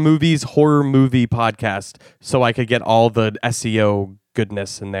Horror Movie Podcast, so I could get all the SEO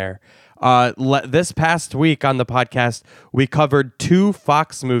goodness in there. This past week on the podcast, we covered 2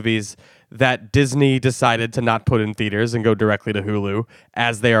 Fox movies that Disney decided to not put in theaters and go directly to Hulu,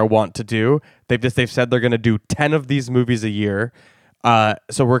 as they are wont to do. They've said they're going to do 10 of these movies a year.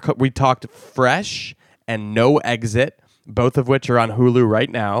 So we talked Fresh and No Exit, both of which are on Hulu right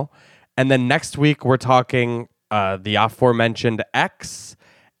now. And then next week we're talking the aforementioned X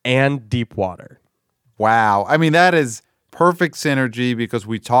and Deep Water. Wow. I mean, that is perfect synergy because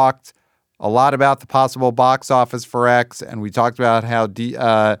we talked a lot about the possible box office for X, and we talked about how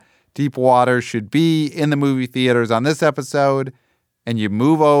Deep Water should be in the movie theaters on this episode. And you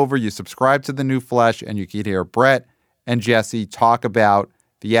move over, you subscribe to The New Flesh, and you can hear Brett and Jesse talk about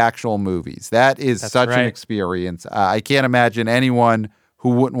the actual movies. That's such an experience. I can't imagine anyone who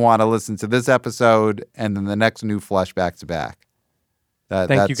wouldn't want to listen to this episode and then the next New Flesh back to back.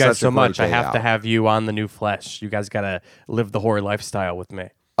 Thank you guys so much. I have to have you on The New Flesh. You guys got to live the horror lifestyle with me.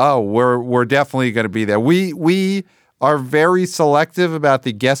 Oh, we're definitely going to be there. We are very selective about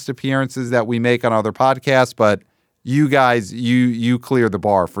the guest appearances that we make on other podcasts, but you guys, you clear the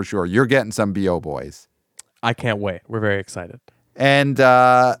bar for sure. You're getting some B.O. Boys. I can't wait. We're very excited. And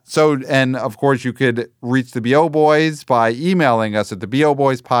and of course, you could reach the B.O. Boys by emailing us at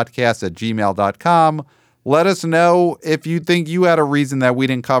theboboyspodcast@gmail.com. Let us know if you think you had a reason that we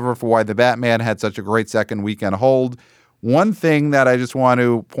didn't cover for why The Batman had such a great second weekend hold. One thing that I just want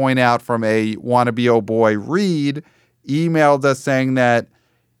to point out from a wanna B.O. Boy, Reed, emailed us saying that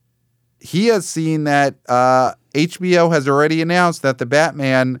he has seen that HBO has already announced that The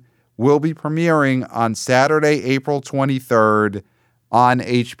Batman will be premiering on Saturday, April 23rd on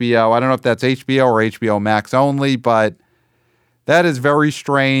HBO. I don't know if that's HBO or HBO Max only, but that is very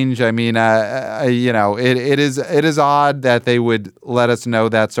strange. I mean, it is odd that they would let us know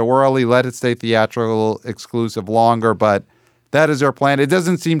that so early, let it stay theatrical exclusive longer, but that is their plan. It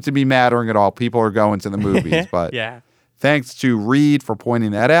doesn't seem to be mattering at all. People are going to the movies, but Yeah. Thanks to Reed for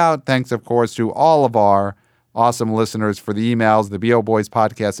pointing that out. Thanks, of course, to all of our awesome listeners for the emails, the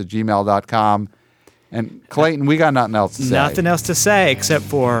boboyspodcast@gmail.com. And Clayton, we got nothing else to say. Nothing else to say except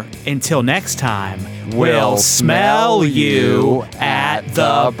for until next time, we'll smell you at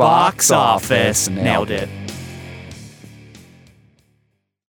the box office. Nailed it.